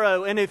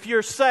sorrow and if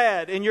you're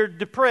sad and you're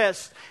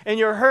depressed and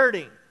you're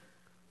hurting.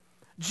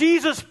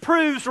 Jesus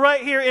proves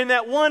right here in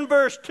that one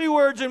verse, 2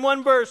 words in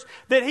one verse,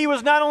 that he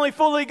was not only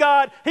fully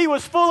God, he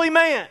was fully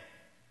man.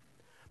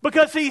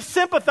 Because he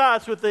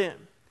sympathized with them.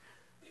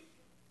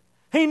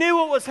 He knew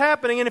what was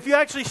happening. And if you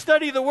actually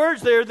study the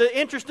words there, the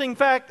interesting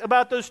fact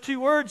about those 2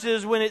 words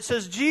is when it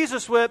says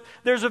Jesus wept,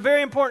 there's a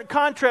very important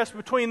contrast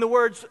between the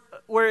words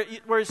where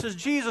it says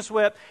Jesus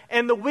wept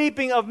and the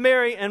weeping of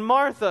Mary and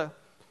Martha.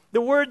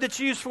 The word that's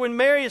used for when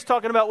Mary is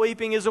talking about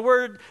weeping is a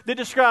word that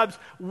describes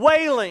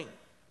wailing.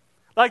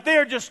 Like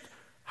they're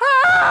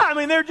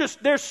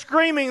they're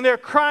screaming, they're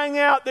crying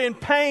out, they're in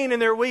pain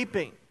and they're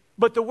weeping.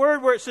 But the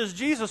word where it says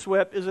Jesus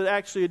wept is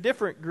actually a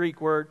different Greek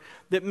word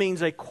that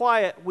means a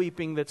quiet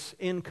weeping that's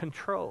in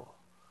control.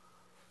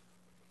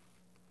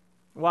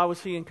 Why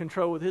was he in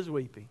control with his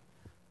weeping?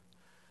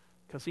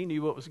 Because he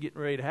knew what was getting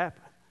ready to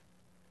happen.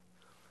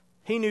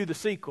 He knew the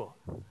sequel.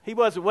 He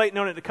wasn't waiting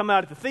on it to come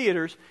out at the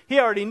theaters. He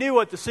already knew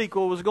what the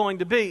sequel was going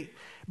to be.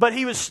 But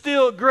he was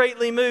still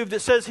greatly moved.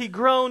 It says he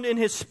groaned in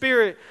his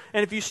spirit.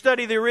 And if you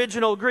study the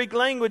original Greek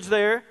language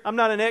there, I'm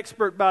not an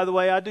expert, by the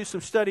way. I do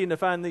some studying to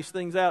find these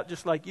things out,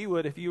 just like you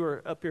would if you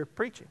were up here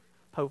preaching,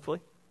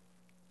 hopefully.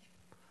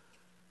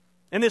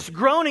 And this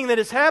groaning that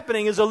is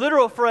happening is a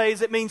literal phrase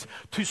that means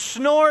to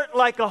snort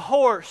like a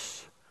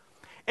horse.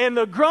 And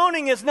the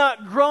groaning is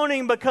not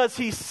groaning because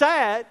he's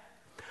sad.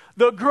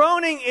 The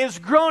groaning is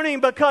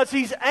groaning because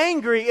he's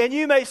angry. And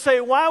you may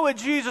say, why would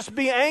Jesus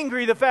be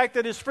angry the fact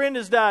that his friend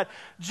has died?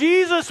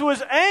 Jesus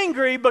was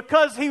angry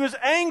because he was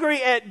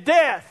angry at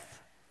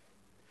death.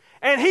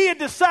 And he had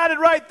decided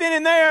right then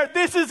and there,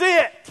 this is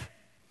it.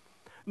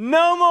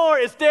 No more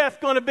is death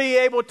going to be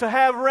able to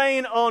have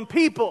reign on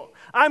people.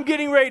 I'm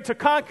getting ready to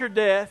conquer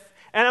death,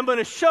 and I'm going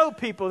to show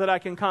people that I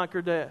can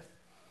conquer death.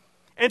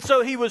 And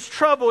so he was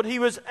troubled, he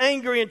was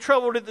angry and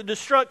troubled at the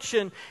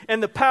destruction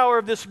and the power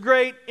of this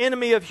great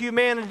enemy of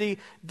humanity,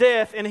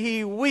 death, and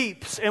he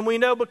weeps. And we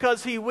know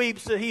because he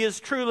weeps that he is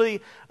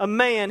truly a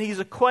man. He's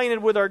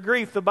acquainted with our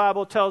grief, the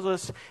Bible tells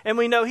us. And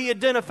we know he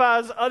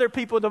identifies other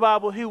people in the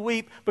Bible who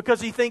weep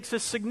because he thinks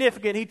it's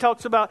significant. He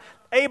talks about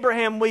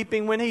Abraham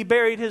weeping when he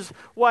buried his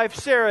wife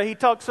Sarah. He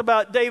talks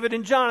about David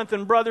and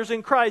Jonathan, brothers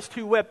in Christ,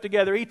 who wept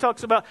together. He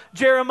talks about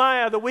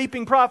Jeremiah, the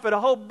weeping prophet, a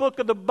whole book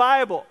of the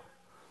Bible.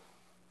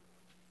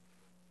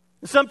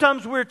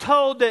 Sometimes we're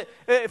told that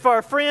if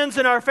our friends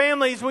and our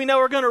families we know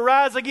are going to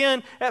rise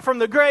again from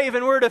the grave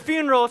and we're at a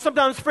funeral,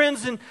 sometimes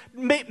friends and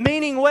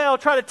meaning well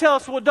try to tell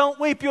us, well, don't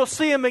weep, you'll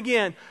see him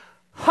again.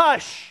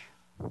 Hush.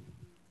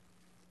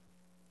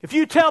 If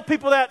you tell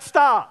people that,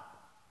 stop.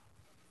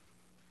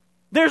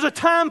 There's a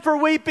time for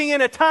weeping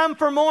and a time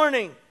for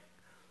mourning.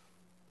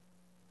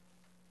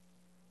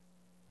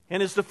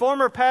 And as the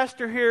former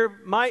pastor here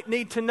might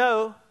need to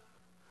know,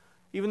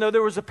 even though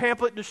there was a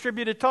pamphlet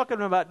distributed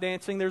talking about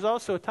dancing, there's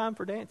also a time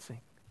for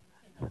dancing.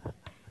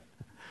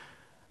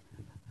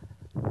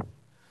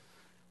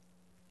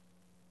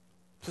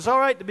 It's all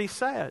right to be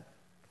sad.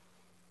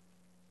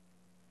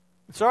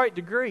 It's all right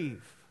to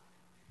grieve.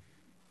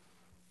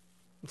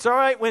 It's all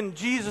right when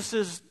Jesus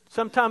is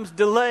sometimes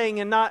delaying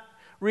and not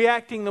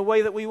reacting the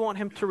way that we want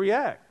him to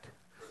react.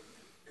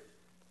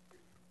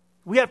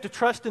 We have to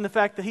trust in the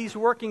fact that he's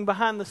working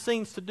behind the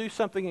scenes to do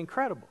something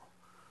incredible.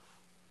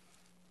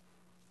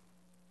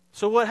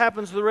 So what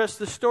happens to the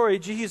rest of the story?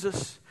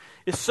 Jesus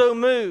is so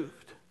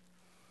moved.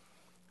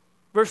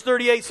 Verse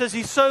 38 says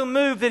he's so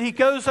moved that he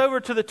goes over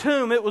to the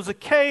tomb. It was a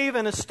cave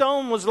and a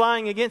stone was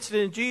lying against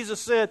it. And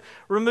Jesus said,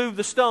 remove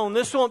the stone.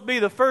 This won't be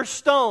the first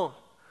stone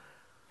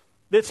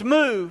that's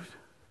moved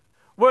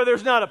where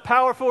there's not a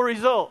powerful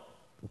result.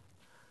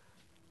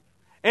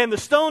 And the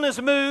stone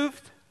is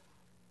moved.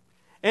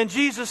 And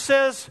Jesus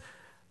says,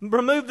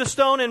 remove the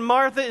stone, and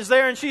Martha is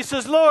there, and she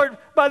says, Lord,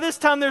 by this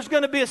time there's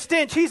going to be a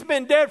stench. He's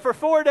been dead for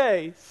 4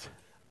 days.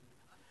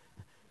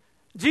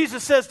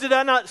 Jesus says, did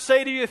I not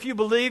say to you, if you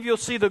believe, you'll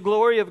see the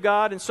glory of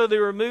God? And so they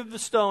removed the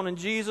stone, and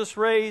Jesus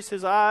raised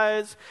his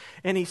eyes,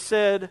 and he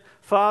said,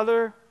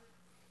 Father,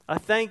 I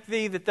thank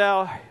thee that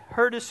thou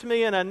heardest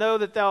me, and I know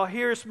that thou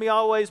hearest me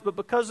always, but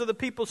because of the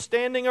people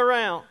standing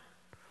around,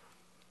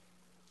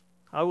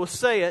 I will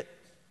say it,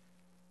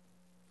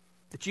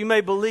 that you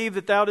may believe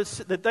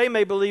that they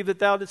may believe that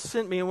thou didst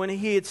sent me. And when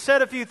he had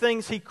said a few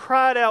things, he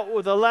cried out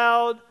with a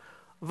loud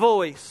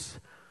voice,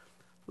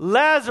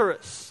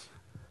 Lazarus,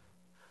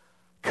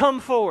 come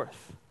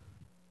forth.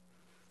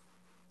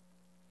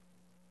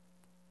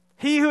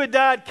 He who had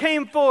died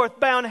came forth,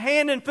 bound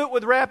hand and foot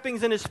with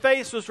wrappings, and his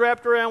face was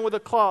wrapped around with a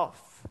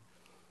cloth.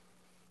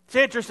 It's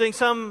interesting.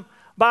 Some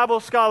Bible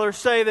scholars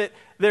say that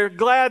they're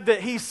glad that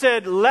he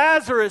said,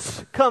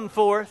 Lazarus, come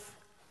forth.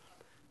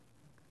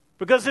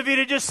 Because if he'd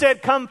have just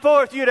said, come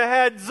forth, you'd have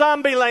had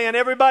zombie land.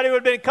 Everybody would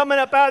have been coming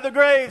up out of the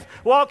graves,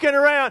 walking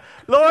around.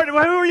 Lord, who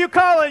are you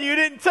calling? You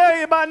didn't tell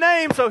you my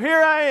name, so here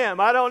I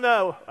am. I don't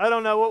know. I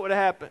don't know what would have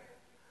happened.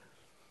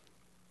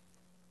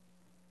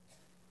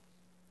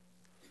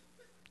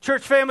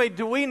 Church family,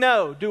 do we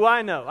know? Do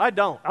I know? I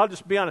don't. I'll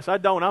just be honest. I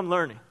don't. I'm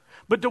learning.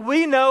 But do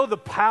we know the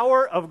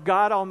power of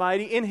God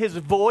Almighty in his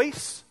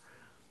voice?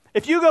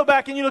 If you go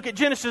back and you look at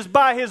Genesis,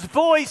 by his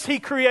voice he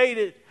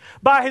created.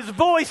 By his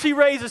voice, he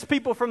raises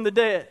people from the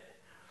dead.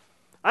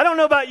 I don't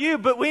know about you,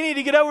 but we need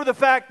to get over the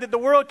fact that the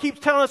world keeps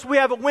telling us we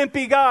have a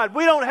wimpy God.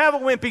 We don't have a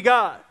wimpy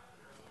God.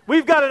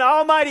 We've got an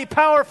almighty,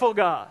 powerful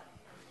God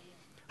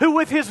who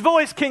with his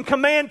voice can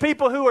command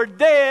people who are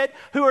dead,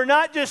 who are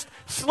not just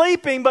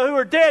sleeping, but who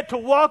are dead, to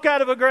walk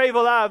out of a grave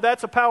alive.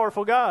 That's a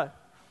powerful God.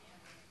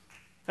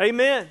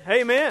 Amen.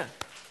 Amen.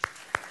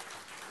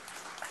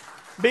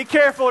 Be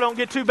careful, don't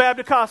get too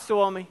Baptist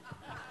on me.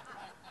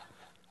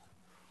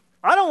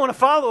 I don't want to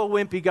follow a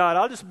wimpy God.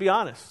 I'll just be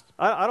honest.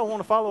 I don't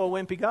want to follow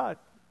a wimpy God.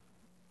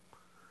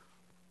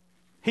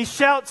 He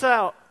shouts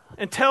out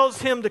and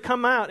tells him to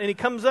come out, and he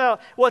comes out.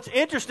 What's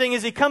interesting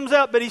is he comes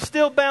out, but he's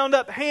still bound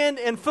up hand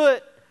and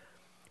foot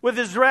with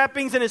his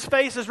wrappings, and his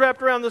face is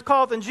wrapped around the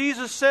cloth. And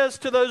Jesus says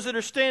to those that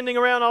are standing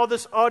around, all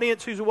this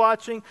audience who's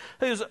watching,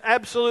 who's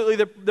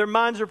absolutely, their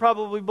minds are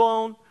probably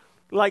blown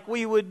like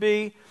we would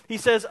be. He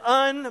says,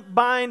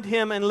 unbind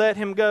him and let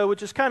him go,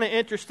 which is kind of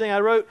interesting. I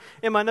wrote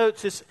in my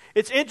notes,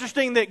 it's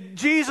interesting that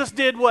Jesus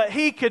did what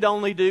he could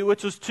only do,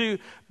 which was to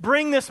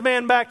bring this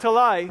man back to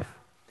life.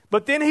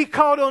 But then he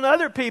called on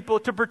other people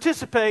to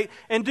participate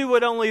and do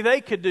what only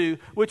they could do,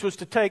 which was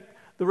to take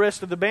the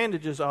rest of the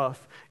bandages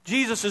off.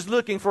 Jesus is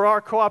looking for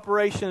our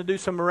cooperation to do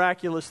some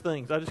miraculous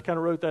things. I just kind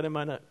of wrote that in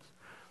my notes.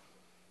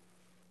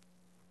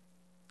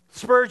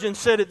 Spurgeon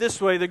said it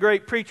this way, the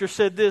great preacher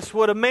said this: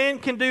 what a man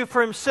can do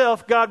for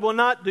himself, God will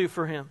not do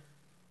for him.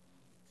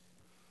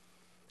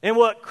 And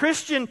what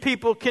Christian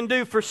people can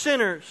do for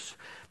sinners,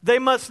 they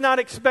must not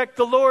expect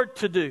the Lord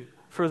to do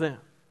for them.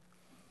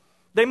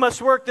 They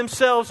must work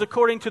themselves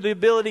according to the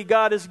ability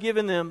God has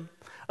given them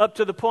up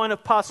to the point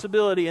of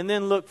possibility, and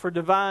then look for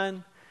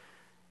divine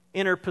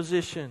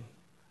interposition.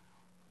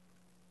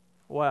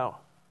 Wow.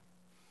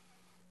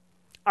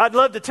 I'd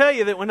love to tell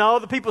you that when all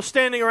the people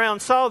standing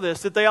around saw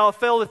this, that they all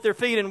fell at their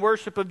feet in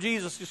worship of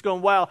Jesus, just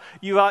going, wow,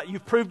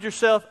 you've proved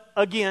yourself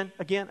again.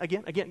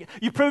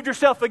 You proved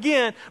yourself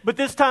again, but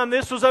this time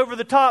this was over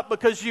the top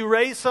because you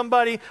raised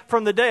somebody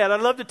from the dead.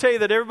 I'd love to tell you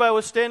that everybody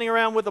was standing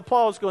around with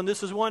applause going,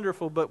 this is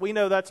wonderful, but we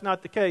know that's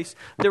not the case.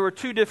 There were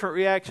two different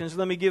reactions.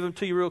 Let me give them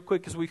to you real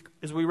quick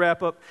as we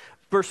wrap up.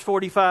 Verse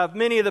 45,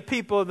 many of the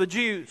people of the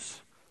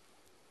Jews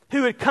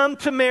who had come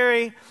to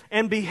Mary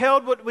and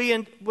beheld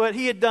what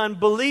he had done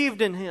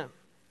believed in him.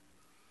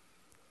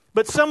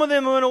 But some of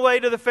them went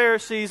away to the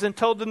Pharisees and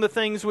told them the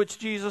things which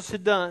Jesus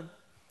had done.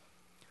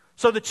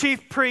 So the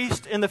chief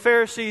priest and the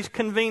Pharisees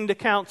convened a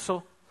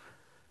council.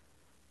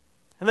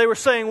 And they were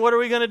saying, what are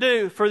we going to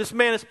do? For this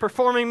man is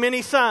performing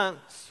many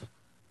signs.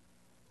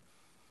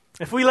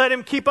 If we let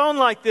him keep on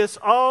like this,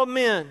 all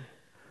men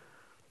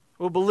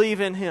will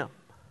believe in him.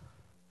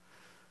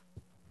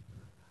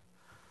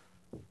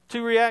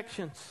 Two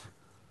reactions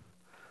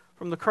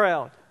from the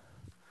crowd.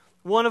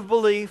 One of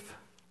belief.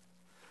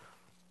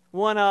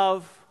 One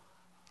of,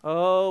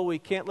 oh, we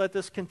can't let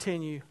this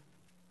continue,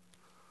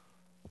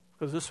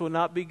 because this will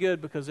not be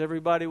good, because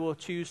everybody will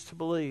choose to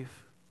believe.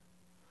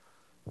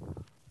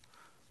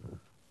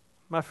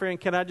 My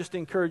friend, can I just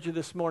encourage you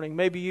this morning?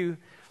 Maybe you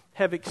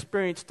have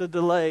experienced a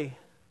delay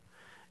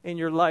in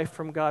your life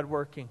from God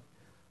working.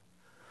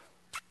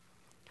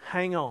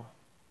 Hang on.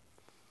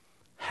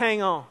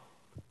 Hang on.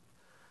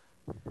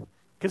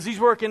 Because he's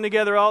working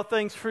together all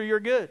things for your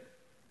good.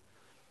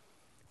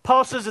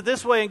 Paul says it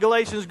this way in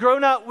Galatians, grow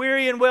not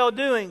weary in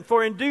well-doing,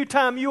 for in due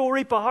time you will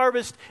reap a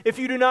harvest if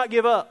you do not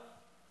give up.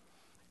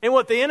 And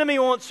what the enemy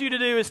wants you to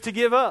do is to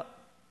give up.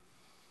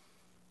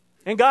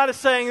 And God is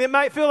saying, it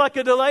might feel like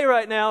a delay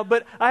right now,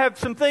 but I have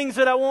some things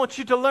that I want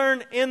you to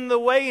learn in the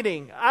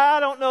waiting. I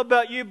don't know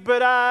about you,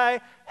 but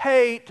I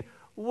hate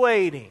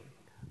waiting.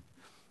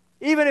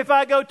 Even if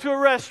I go to a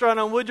restaurant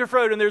on Woodruff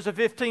Road and there's a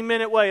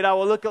 15-minute wait, I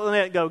will look at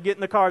Lynette and go, get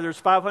in the car, there's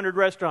 500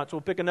 restaurants,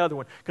 we'll pick another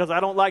one, because I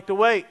don't like to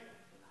wait.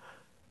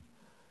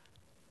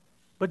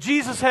 But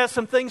Jesus has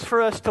some things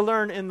for us to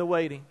learn in the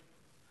waiting.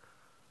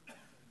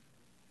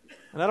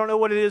 And I don't know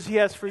what it is He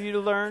has for you to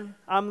learn.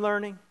 I'm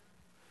learning.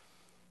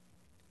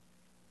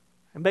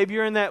 And maybe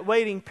you're in that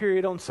waiting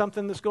period on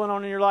something that's going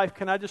on in your life.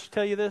 Can I just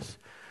tell you this?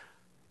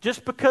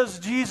 Just because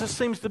Jesus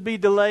seems to be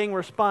delaying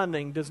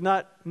responding does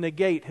not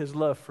negate His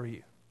love for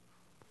you.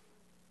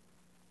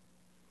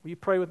 Will you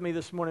pray with me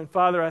this morning?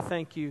 Father, I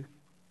thank you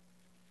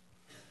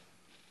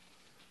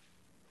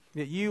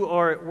that you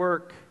are at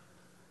work.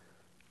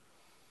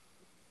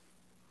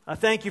 I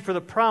thank you for the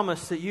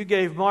promise that you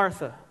gave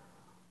Martha,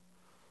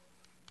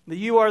 that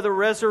you are the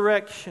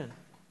resurrection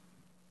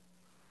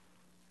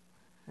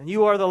and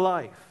you are the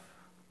life.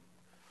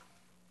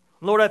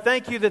 Lord, I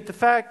thank you that the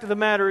fact of the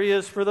matter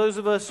is, for those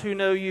of us who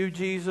know you,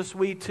 Jesus,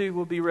 we too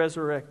will be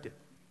resurrected.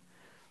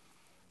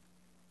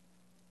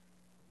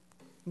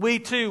 We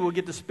too will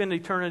get to spend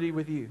eternity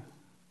with you.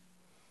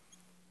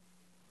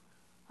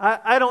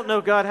 I don't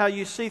know, God, how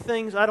you see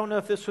things. I don't know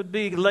if this would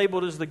be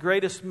labeled as the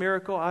greatest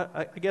miracle.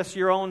 I guess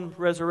your own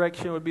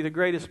resurrection would be the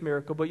greatest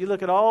miracle. But you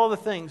look at all the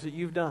things that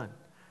you've done.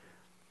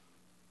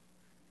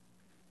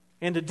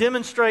 And to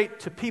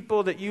demonstrate to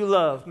people that you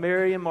love,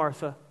 Mary and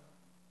Martha,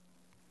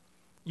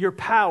 your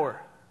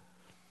power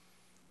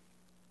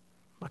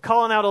by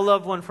calling out a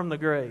loved one from the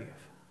grave.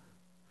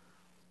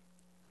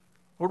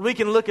 Lord, we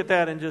can look at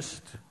that and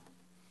just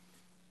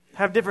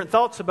have different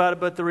thoughts about it,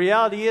 but the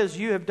reality is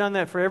you have done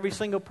that for every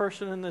single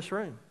person in this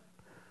room.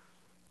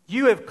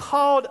 You have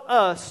called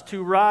us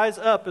to rise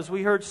up, as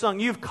we heard sung.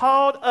 You've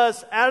called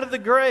us out of the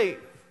grave,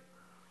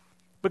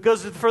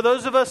 because for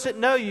those of us that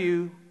know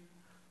you,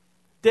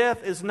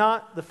 death is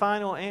not the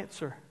final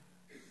answer.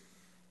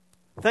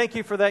 Thank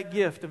you for that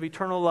gift of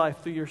eternal life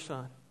through your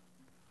Son.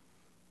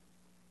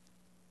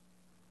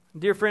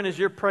 Dear friend, as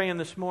you're praying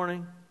this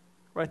morning,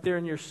 right there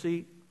in your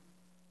seat,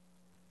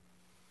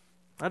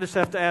 I just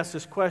have to ask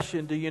this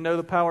question: do you know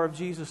the power of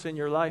Jesus in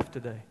your life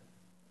today?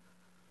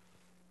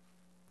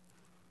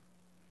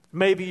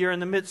 Maybe you're in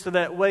the midst of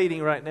that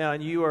waiting right now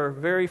and you are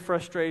very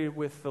frustrated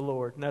with the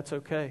Lord, and that's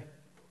okay.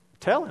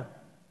 Tell Him.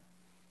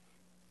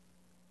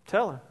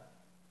 Tell Him.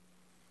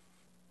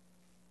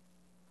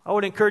 I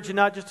would encourage you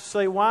not just to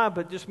say why,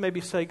 but just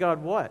maybe say,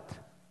 God, what?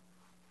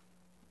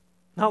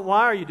 Not why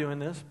are you doing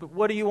this, but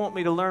what do you want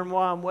me to learn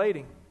while I'm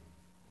waiting?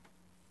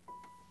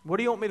 What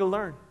do you want me to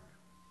learn?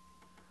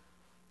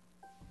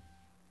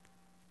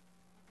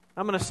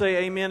 I'm going to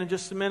say amen in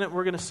just a minute.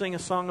 We're going to sing a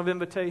song of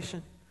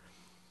invitation.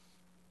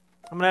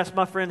 I'm going to ask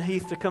my friend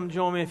Heath to come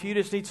join me. If you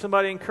just need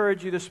somebody to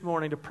encourage you this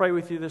morning, to pray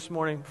with you this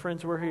morning,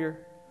 friends, we're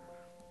here.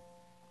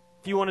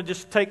 If you want to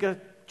just take a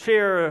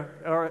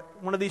chair or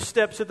one of these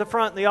steps at the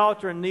front in the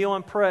altar and kneel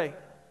and pray.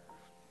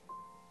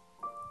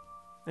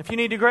 If you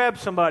need to grab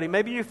somebody,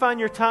 maybe you find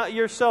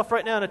yourself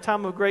right now in a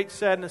time of great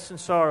sadness and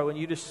sorrow and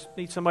you just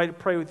need somebody to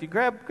pray with you.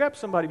 Grab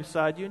somebody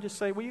beside you and just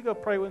say, will you go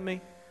pray with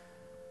me?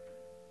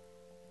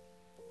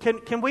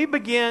 Can we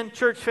begin,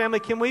 church family,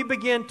 can we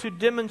begin to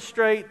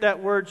demonstrate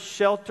that word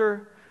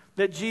shelter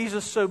that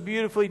Jesus so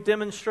beautifully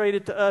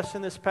demonstrated to us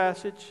in this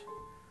passage?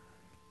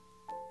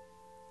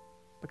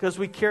 Because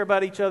we care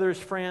about each other as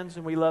friends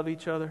and we love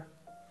each other.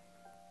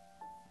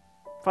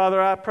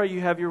 Father, I pray you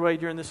have your way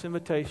during this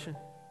invitation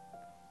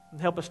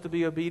and help us to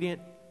be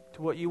obedient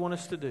to what you want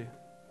us to do.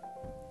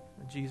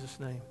 In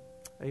Jesus' name,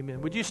 amen.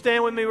 Would you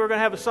stand with me? We're going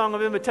to have a song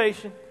of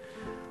invitation.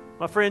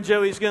 My friend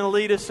Joey is going to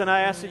lead us, and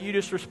I ask that you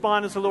just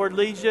respond as the Lord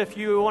leads you. If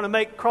you want to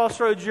make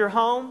Crossroads your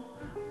home,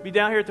 be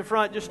down here at the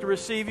front just to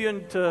receive you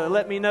and to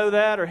let me know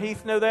that, or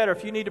Heath know that, or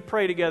if you need to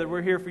pray together,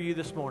 we're here for you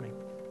this morning.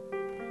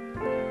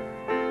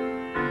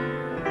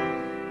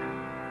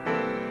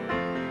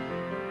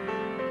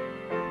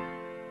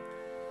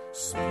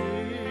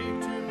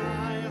 Speak to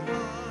my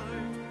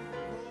heart,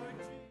 Lord.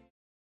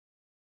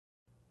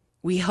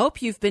 We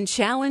hope you've been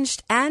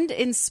challenged and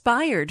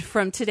inspired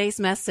from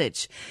today's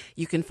message.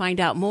 You can find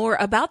out more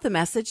about the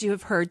message you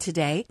have heard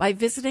today by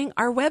visiting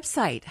our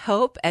website,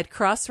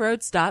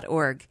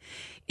 hopeatcrossroads.org.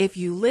 If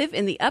you live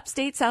in the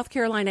upstate South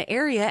Carolina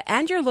area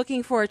and you're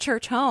looking for a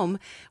church home,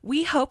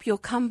 we hope you'll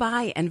come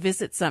by and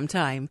visit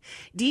sometime.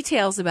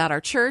 Details about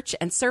our church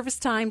and service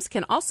times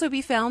can also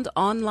be found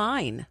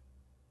online.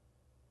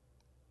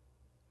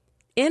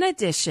 In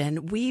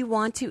addition, we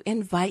want to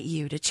invite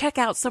you to check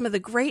out some of the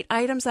great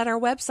items at our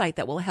website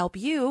that will help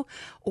you,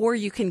 or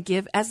you can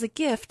give as a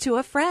gift to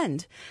a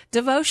friend.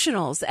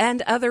 Devotionals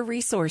and other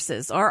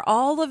resources are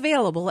all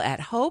available at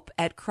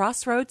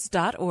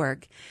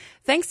hopeatcrossroads.org.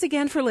 Thanks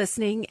again for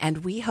listening,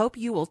 and we hope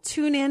you will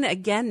tune in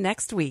again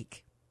next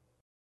week.